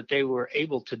so that they were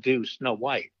able to do Snow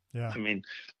White. Yeah. I mean,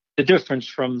 the difference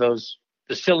from the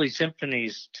silly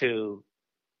symphonies to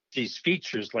these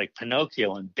features like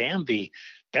Pinocchio and Bambi,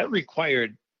 that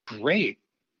required great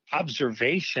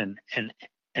observation and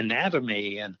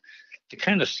anatomy and the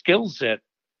kind of skills that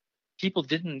people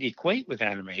didn't equate with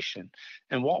animation.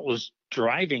 And Walt was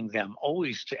driving them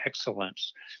always to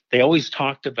excellence. They always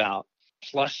talked about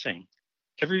plussing.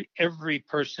 Every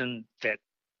person that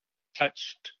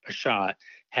touched a shot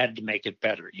had to make it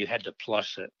better. You had to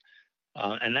plus it.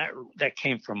 And that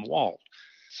came from Walt.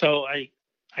 So I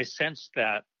sensed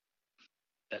that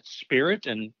spirit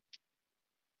and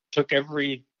took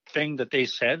everything that they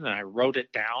said and I wrote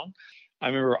it down. I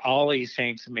remember Ollie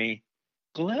saying to me,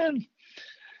 Glenn,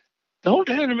 don't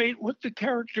animate what the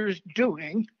character is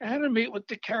doing. Animate what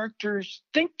the character is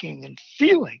thinking and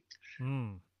feeling.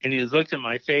 Mm. And he looked at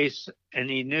my face and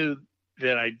he knew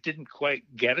that I didn't quite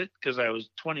get it because I was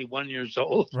 21 years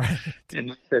old. Right. And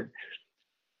he said,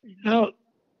 no,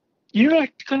 you're not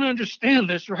going to understand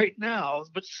this right now,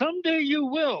 but someday you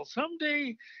will.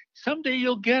 Someday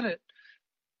you'll get it.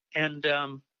 And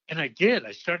I did.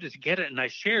 I started to get it, and I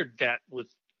shared that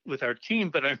with our team.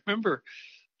 But I remember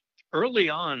early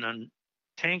on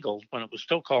Tangled, when it was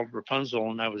still called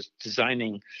Rapunzel, and I was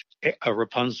designing a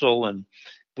Rapunzel, and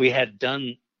we had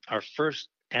done our first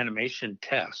animation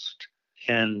test,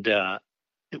 and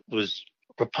it was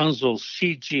Rapunzel's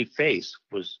CG face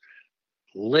was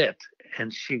lit,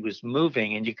 and she was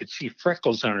moving, and you could see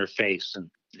freckles on her face and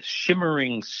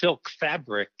shimmering silk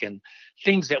fabric and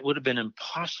things that would have been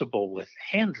impossible with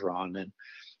hand drawn. And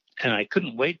I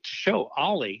couldn't wait to show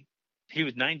Ollie. He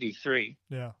was 93.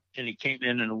 Yeah. And he came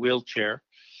in a wheelchair.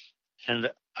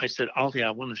 And I said, Ollie,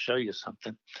 I want to show you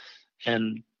something.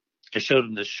 And I showed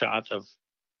him this shot of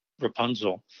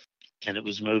Rapunzel, and it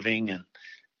was moving. And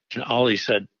Ollie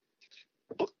said,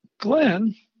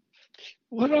 Glenn,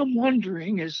 what I'm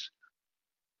wondering is,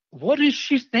 what is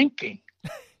she thinking?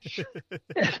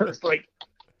 And I was like,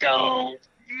 oh,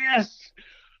 yes.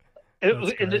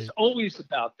 And it's always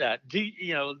about that. The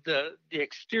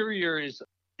exterior is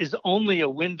only a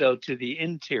window to the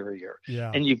interior.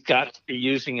 Yeah. And you've got to be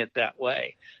using it that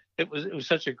way. It was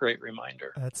such a great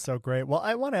reminder. That's so great. Well,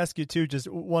 I want to ask you too, just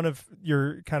one of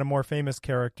your kind of more famous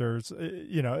characters,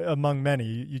 among many.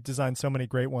 You designed so many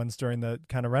great ones during the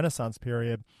kind of Renaissance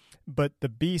period, but the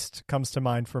Beast comes to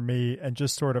mind for me, and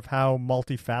just sort of how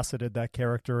multifaceted that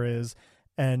character is.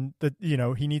 And that,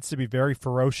 he needs to be very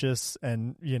ferocious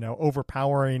and,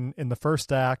 overpowering in the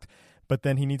first act, but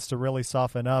then he needs to really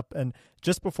soften up. And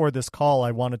just before this call,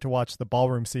 I wanted to watch the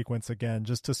ballroom sequence again,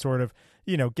 just to sort of,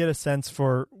 get a sense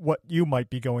for what you might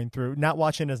be going through, not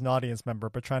watching as an audience member,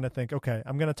 but trying to think, okay,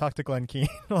 I'm going to talk to Glenn Keane.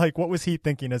 Like, what was he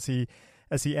thinking as he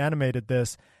animated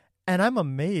this? And I'm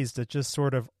amazed at just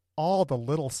sort of all the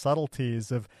little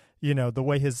subtleties of, the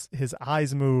way his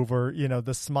eyes move, or,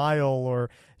 the smile, or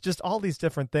just all these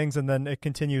different things. And then it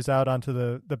continues out onto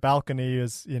the balcony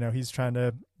as, he's trying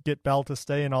to get Belle to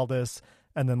stay in all this,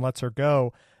 and then lets her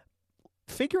go.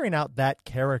 Figuring out that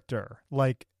character,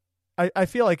 like, I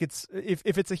feel like it's,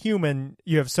 if it's a human,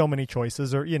 you have so many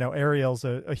choices, or, Ariel's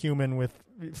a human with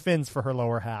fins for her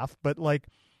lower half, but like,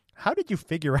 how did you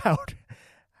figure out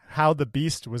how the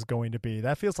Beast was going to be?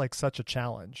 That feels like such a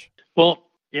challenge. Well,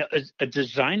 yeah, a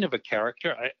design of a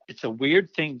character, it's a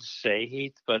weird thing to say,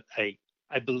 Heath, but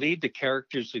I believe the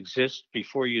characters exist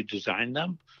before you design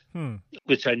them,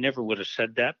 which I never would have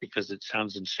said that because it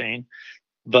sounds insane.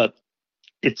 But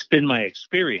it's been my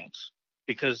experience,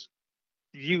 because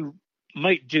you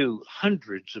might do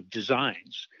hundreds of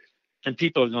designs and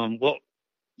people are going, well,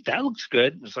 that looks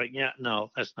good. It's like, yeah,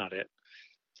 no, that's not it.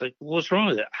 It's like, what's wrong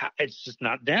with it? It's just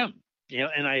not them.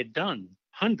 And I had done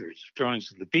hundreds of drawings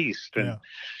of the Beast,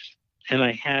 and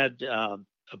I had a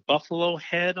buffalo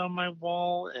head on my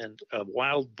wall, and a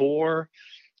wild boar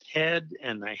head,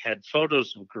 and I had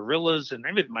photos of gorillas, and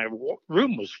everything. My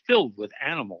room was filled with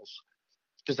animals,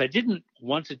 because I didn't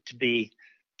want it to be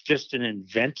just an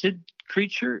invented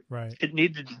creature. Right. It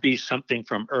needed to be something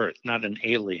from Earth, not an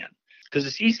alien, because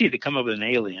it's easy to come up with an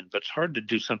alien, but it's hard to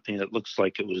do something that looks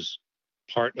like it was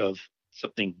part of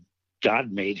something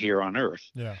God made here on Earth.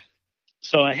 Yeah.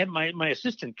 So I had my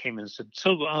assistant came in and said,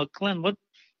 so Glenn,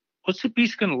 what's the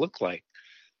Beast going to look like?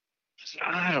 I said,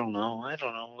 I don't know.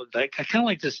 Like, I kind of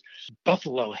like this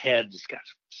buffalo head. It's got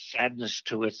sadness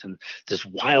to it, and this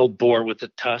wild boar with the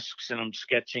tusks, and I'm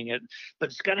sketching it. But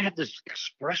it's got to have this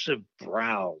expressive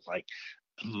brow, like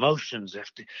emotions.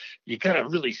 You got to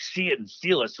really see it and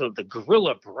feel it. So the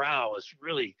gorilla brow is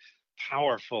really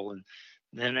powerful,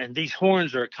 and these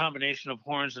horns are a combination of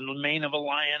horns and the mane of a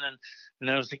lion. And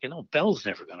I was thinking, oh, Belle's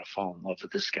never going to fall in love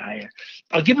with this guy.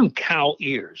 I'll give him cow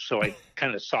ears. So I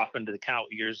kind of softened the cow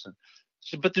ears. And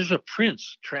so, but there's a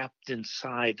prince trapped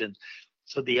inside. And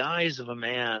so the eyes of a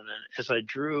man. And as I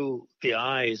drew the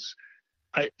eyes,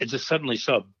 I just suddenly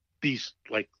saw a Beast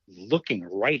like looking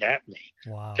right at me.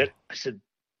 Wow. I said,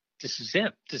 this is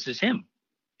him. This is him.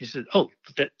 He said, oh,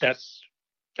 that's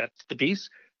the Beast?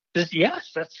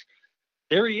 Yes,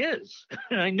 there he is.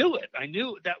 And I knew it. I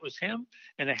knew that was him.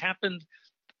 And it happened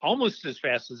almost as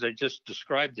fast as I just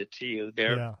described it to you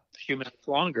there, a few minutes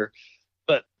longer.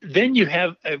 But then you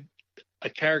have a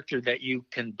character that you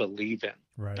can believe in.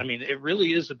 Right. I mean, it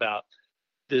really is about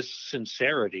this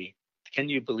sincerity. Can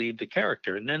you believe the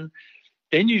character? And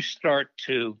then you start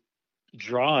to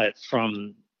draw it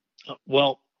from,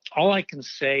 well, all I can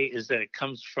say is that it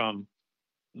comes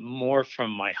more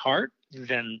from my heart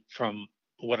than from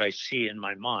what I see in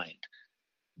my mind,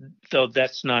 though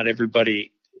that's not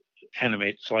everybody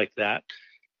animates like that.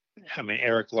 I mean,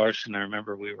 Eric Larson, I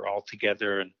remember we were all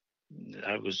together, and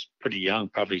I was pretty young,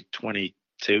 probably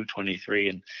 22, 23.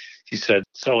 And he said,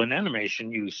 so in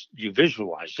animation, you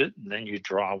visualize it, and then you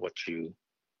draw what you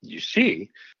you see?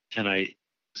 And I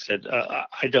said,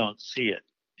 I don't see it.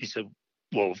 He said,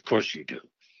 well, of course you do.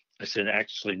 I said,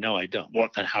 actually, no, I don't. Well,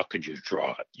 then how could you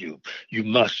draw it? You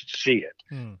must see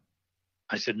it.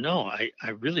 I said, no, I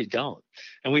really don't.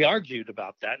 And we argued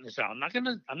about that. And I said, I'm not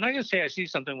gonna say I see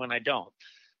something when I don't.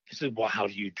 He said, well, how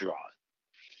do you draw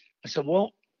it? I said,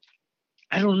 well,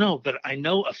 I don't know, but I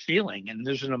know a feeling and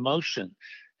there's an emotion,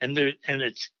 and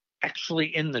it's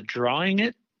actually in the drawing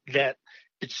it that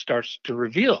it starts to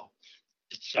reveal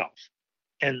itself.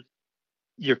 And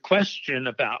your question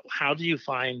about how do you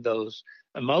find those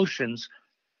emotions,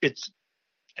 it's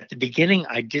at the beginning,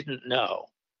 I didn't know.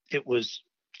 It was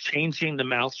changing the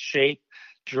mouth shape,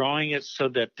 drawing it so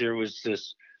that there was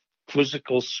this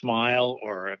quizzical smile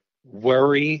or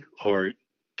worry or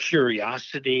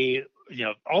curiosity,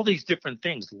 all these different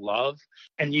things, love.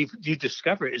 And you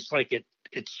discover it's like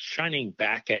it's shining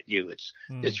back at you.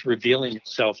 It's revealing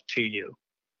itself to you.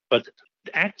 But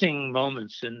the acting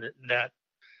moments in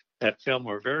that film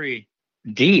were very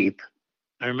deep.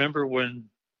 I remember when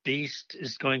Beast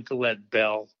is going to let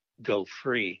Belle go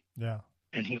free. Yeah.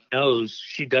 And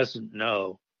she doesn't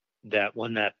know that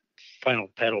when that final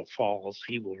petal falls,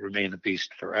 he will remain a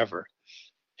beast forever.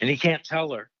 And he can't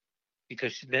tell her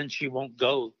because then she won't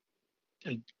go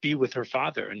and be with her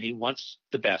father. And he wants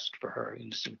the best for her.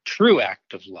 And it's a true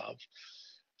act of love.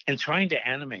 And trying to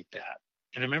animate that.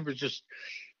 And I remember just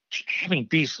having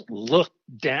Beast look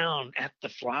down at the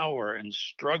flower and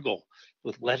struggle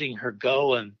with letting her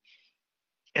go. And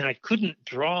I couldn't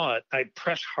draw it. I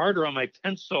pressed harder on my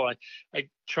pencil. I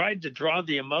tried to draw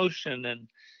the emotion, and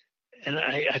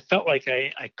I felt like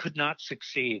I could not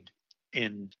succeed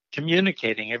in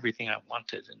communicating everything I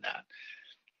wanted in that.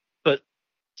 But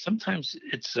sometimes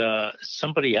it's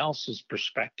somebody else's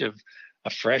perspective, a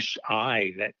fresh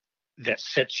eye that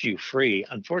sets you free.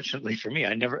 Unfortunately for me,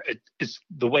 it's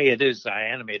the way it is. I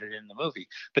animated in the movie,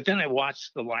 but then I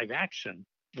watched the live action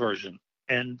version,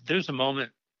 and there's a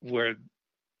moment where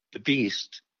the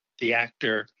Beast, the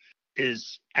actor,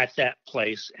 is at that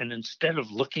place, and instead of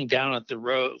looking down at the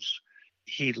rose,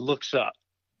 he looks up,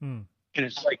 and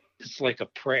it's like a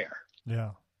prayer.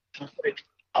 Yeah. I'm like,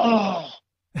 oh,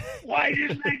 why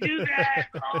didn't I do that?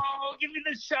 Oh, give me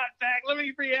the shot back. Let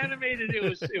me reanimate it. It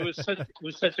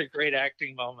was such a great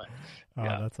acting moment. Oh,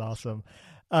 yeah. That's awesome.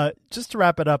 Just to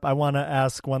wrap it up, I want to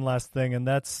ask one last thing, and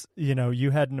that's,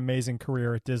 you had an amazing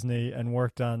career at Disney and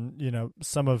worked on,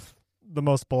 some of the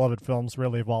most beloved films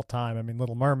really of all time. I mean,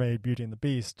 Little Mermaid, Beauty and the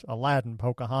Beast, Aladdin,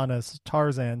 Pocahontas,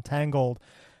 Tarzan, Tangled.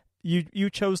 You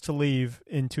chose to leave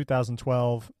in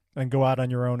 2012 and go out on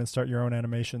your own and start your own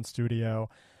animation studio.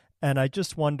 And I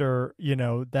just wonder,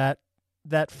 that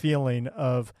feeling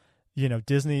of,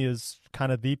 Disney is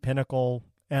kind of the pinnacle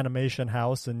animation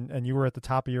house, and you were at the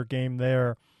top of your game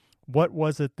there. What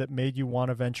was it that made you want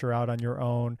to venture out on your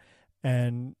own?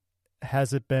 And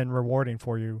has it been rewarding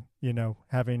for you,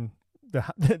 having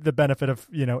the benefit of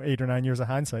 8 or 9 years of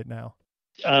hindsight now?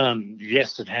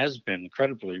 Yes, it has been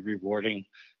incredibly rewarding,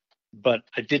 but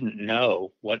I didn't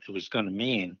know what it was going to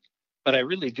mean. But I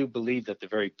really do believe that the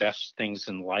very best things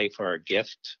in life are a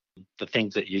gift. The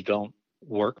things that you don't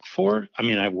work for. I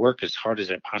mean, I work as hard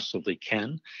as I possibly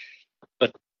can,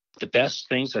 but the best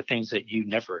things are things that you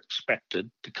never expected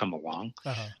to come along.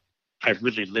 Uh-huh. I've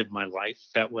really lived my life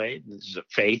that way. There's a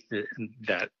faith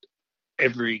that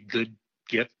every good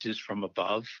gift is from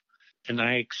above, and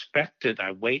I expect it.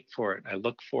 I wait for it. I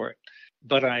look for it.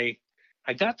 But I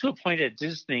got to a point at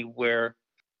Disney where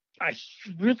I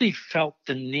really felt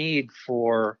the need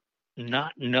for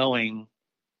not knowing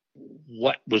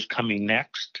what was coming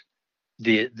next,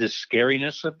 the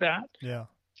scariness of that. Yeah.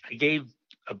 I gave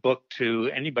a book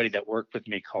to anybody that worked with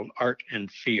me called Art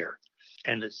and Fear.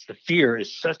 And the fear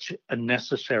is such a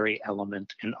necessary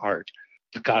element in art.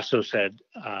 Picasso said,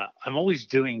 I'm always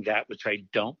doing that which I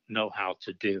don't know how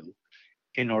to do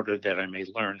in order that I may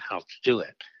learn how to do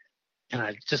it. And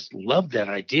I just love that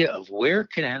idea of where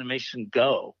can animation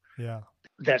go? Yeah.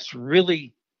 That's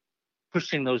really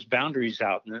pushing those boundaries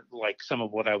out. And like some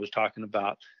of what I was talking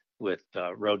about with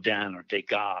Rodin or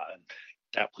Degas. And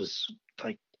that was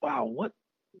like, wow,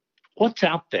 what's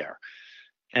out there?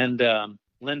 And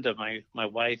Linda, my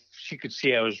wife, she could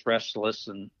see I was restless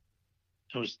and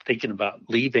I was thinking about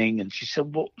leaving. And she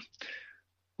said, well,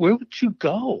 where would you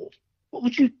go? What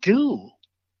would you do?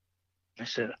 I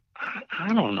said,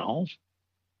 I don't know.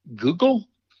 Google?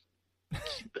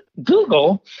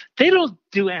 Google? They don't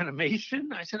do animation.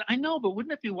 I said, I know, but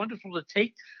wouldn't it be wonderful to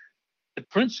take the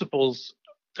principles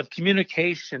of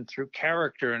communication through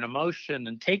character and emotion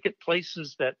and take it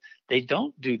places that they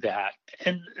don't do that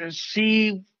and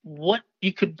see what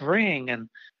you could bring? And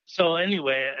So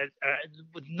anyway,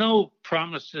 with no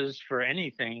promises for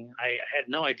anything, I had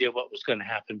no idea what was going to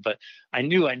happen, but I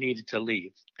knew I needed to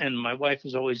leave. And my wife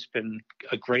has always been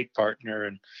a great partner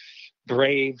and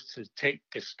brave to take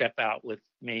a step out with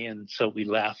me. And so we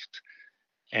left.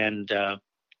 And the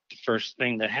first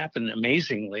thing that happened,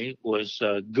 amazingly, was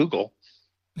Google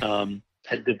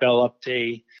had developed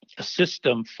a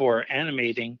system for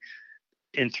animating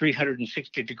in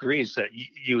 360 degrees that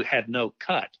you had no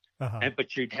cut.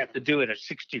 But you'd have to do it at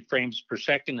 60 frames per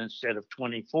second instead of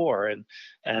 24,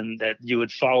 and that you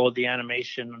would follow the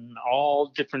animation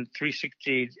all different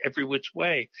 360 every which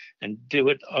way and do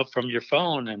it from your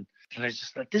phone. And I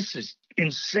just thought, this is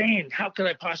insane. How could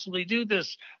I possibly do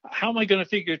this? How am I going to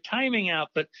figure timing out?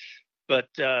 But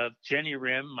Jenny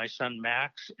Rim, my son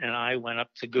Max, and I went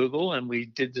up to Google and we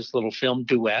did this little film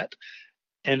duet,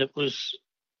 and it was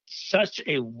such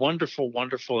a wonderful,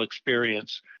 wonderful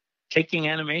experience taking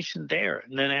animation there.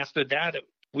 And then after that,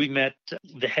 we met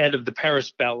the head of the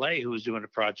Paris Ballet who was doing a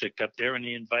project up there, and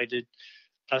he invited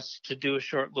us to do a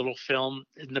short little film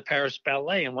in the Paris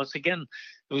Ballet. And once again,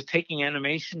 it was taking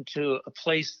animation to a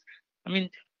place, I mean,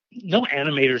 no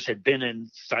animators had been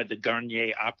inside the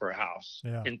Garnier Opera House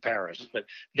in Paris, but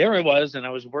there I was, and I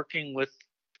was working with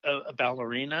a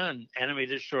ballerina and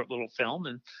animated a short little film.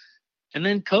 And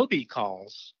then Kobe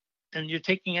calls, and you're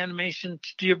taking animation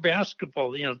to your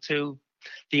basketball, to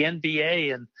the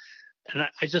NBA. And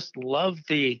I just love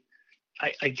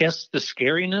I guess the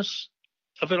scariness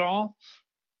of it all.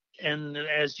 And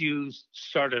as you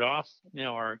started off,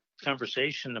 our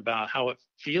conversation about how it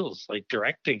feels like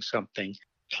directing something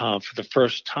for the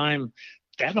first time,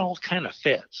 that all kind of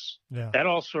fits. Yeah. That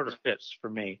all sort of fits for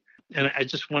me. And I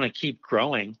just want to keep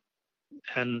growing.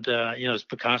 And, as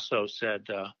Picasso said,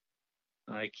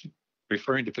 I keep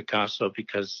referring to Picasso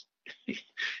because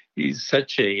he's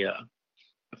such a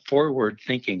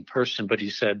forward-thinking person. But he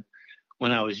said,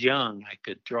 when I was young, I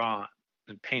could draw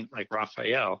and paint like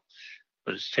Raphael,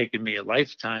 but it's taken me a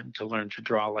lifetime to learn to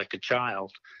draw like a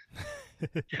child.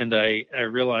 And I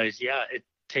realized, it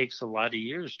takes a lot of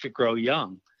years to grow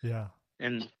young. Yeah.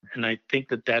 And I think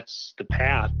that's the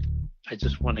path. I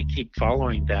just want to keep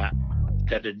following that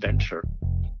adventure.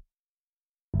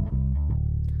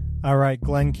 All right,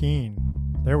 Glen Keane.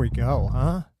 There we go,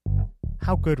 huh?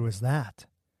 How good was that?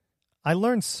 I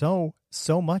learned so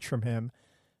much from him,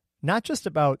 not just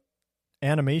about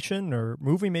animation or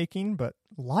movie making, but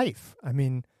life. I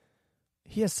mean,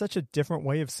 he has such a different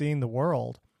way of seeing the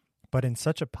world, but in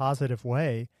such a positive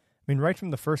way. I mean, right from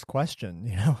the first question,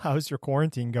 how's your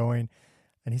quarantine going?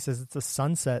 And he says it's a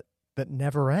sunset that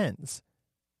never ends.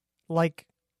 Like,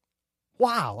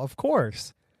 wow, of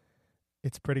course.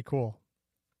 It's pretty cool.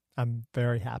 I'm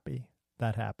very happy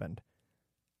that happened.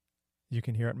 You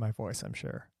can hear it in my voice, I'm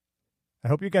sure. I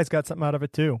hope you guys got something out of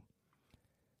it too.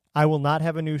 I will not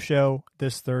have a new show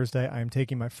this Thursday. I am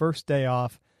taking my first day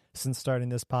off since starting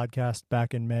this podcast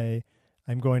back in May.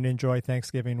 I'm going to enjoy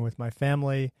Thanksgiving with my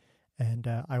family, and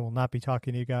I will not be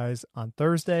talking to you guys on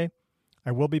Thursday.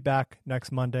 I will be back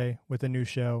next Monday with a new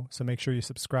show, so make sure you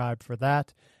subscribe for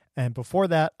that. And before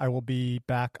that, I will be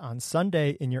back on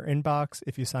Sunday in your inbox.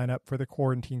 If you sign up for the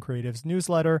Quarantine Creatives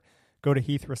newsletter, go to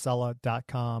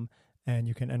heathrosella.com, and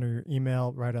you can enter your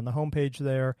email right on the homepage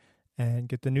there and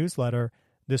get the newsletter.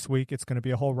 This week, it's going to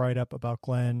be a whole write-up about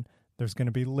Glen. There's going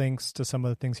to be links to some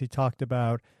of the things he talked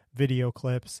about, video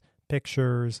clips,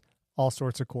 pictures, all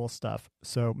sorts of cool stuff.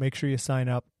 So make sure you sign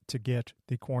up to get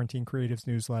the Quarantine Creatives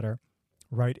newsletter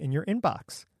right in your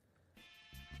inbox.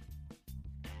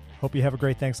 Hope you have a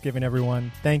great Thanksgiving,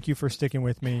 everyone. Thank you for sticking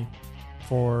with me.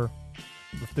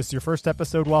 If this is your first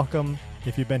episode, welcome.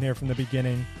 If you've been here from the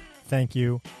beginning, thank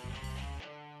you.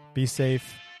 Be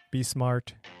safe. Be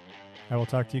smart. I will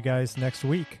talk to you guys next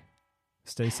week.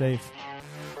 Stay safe.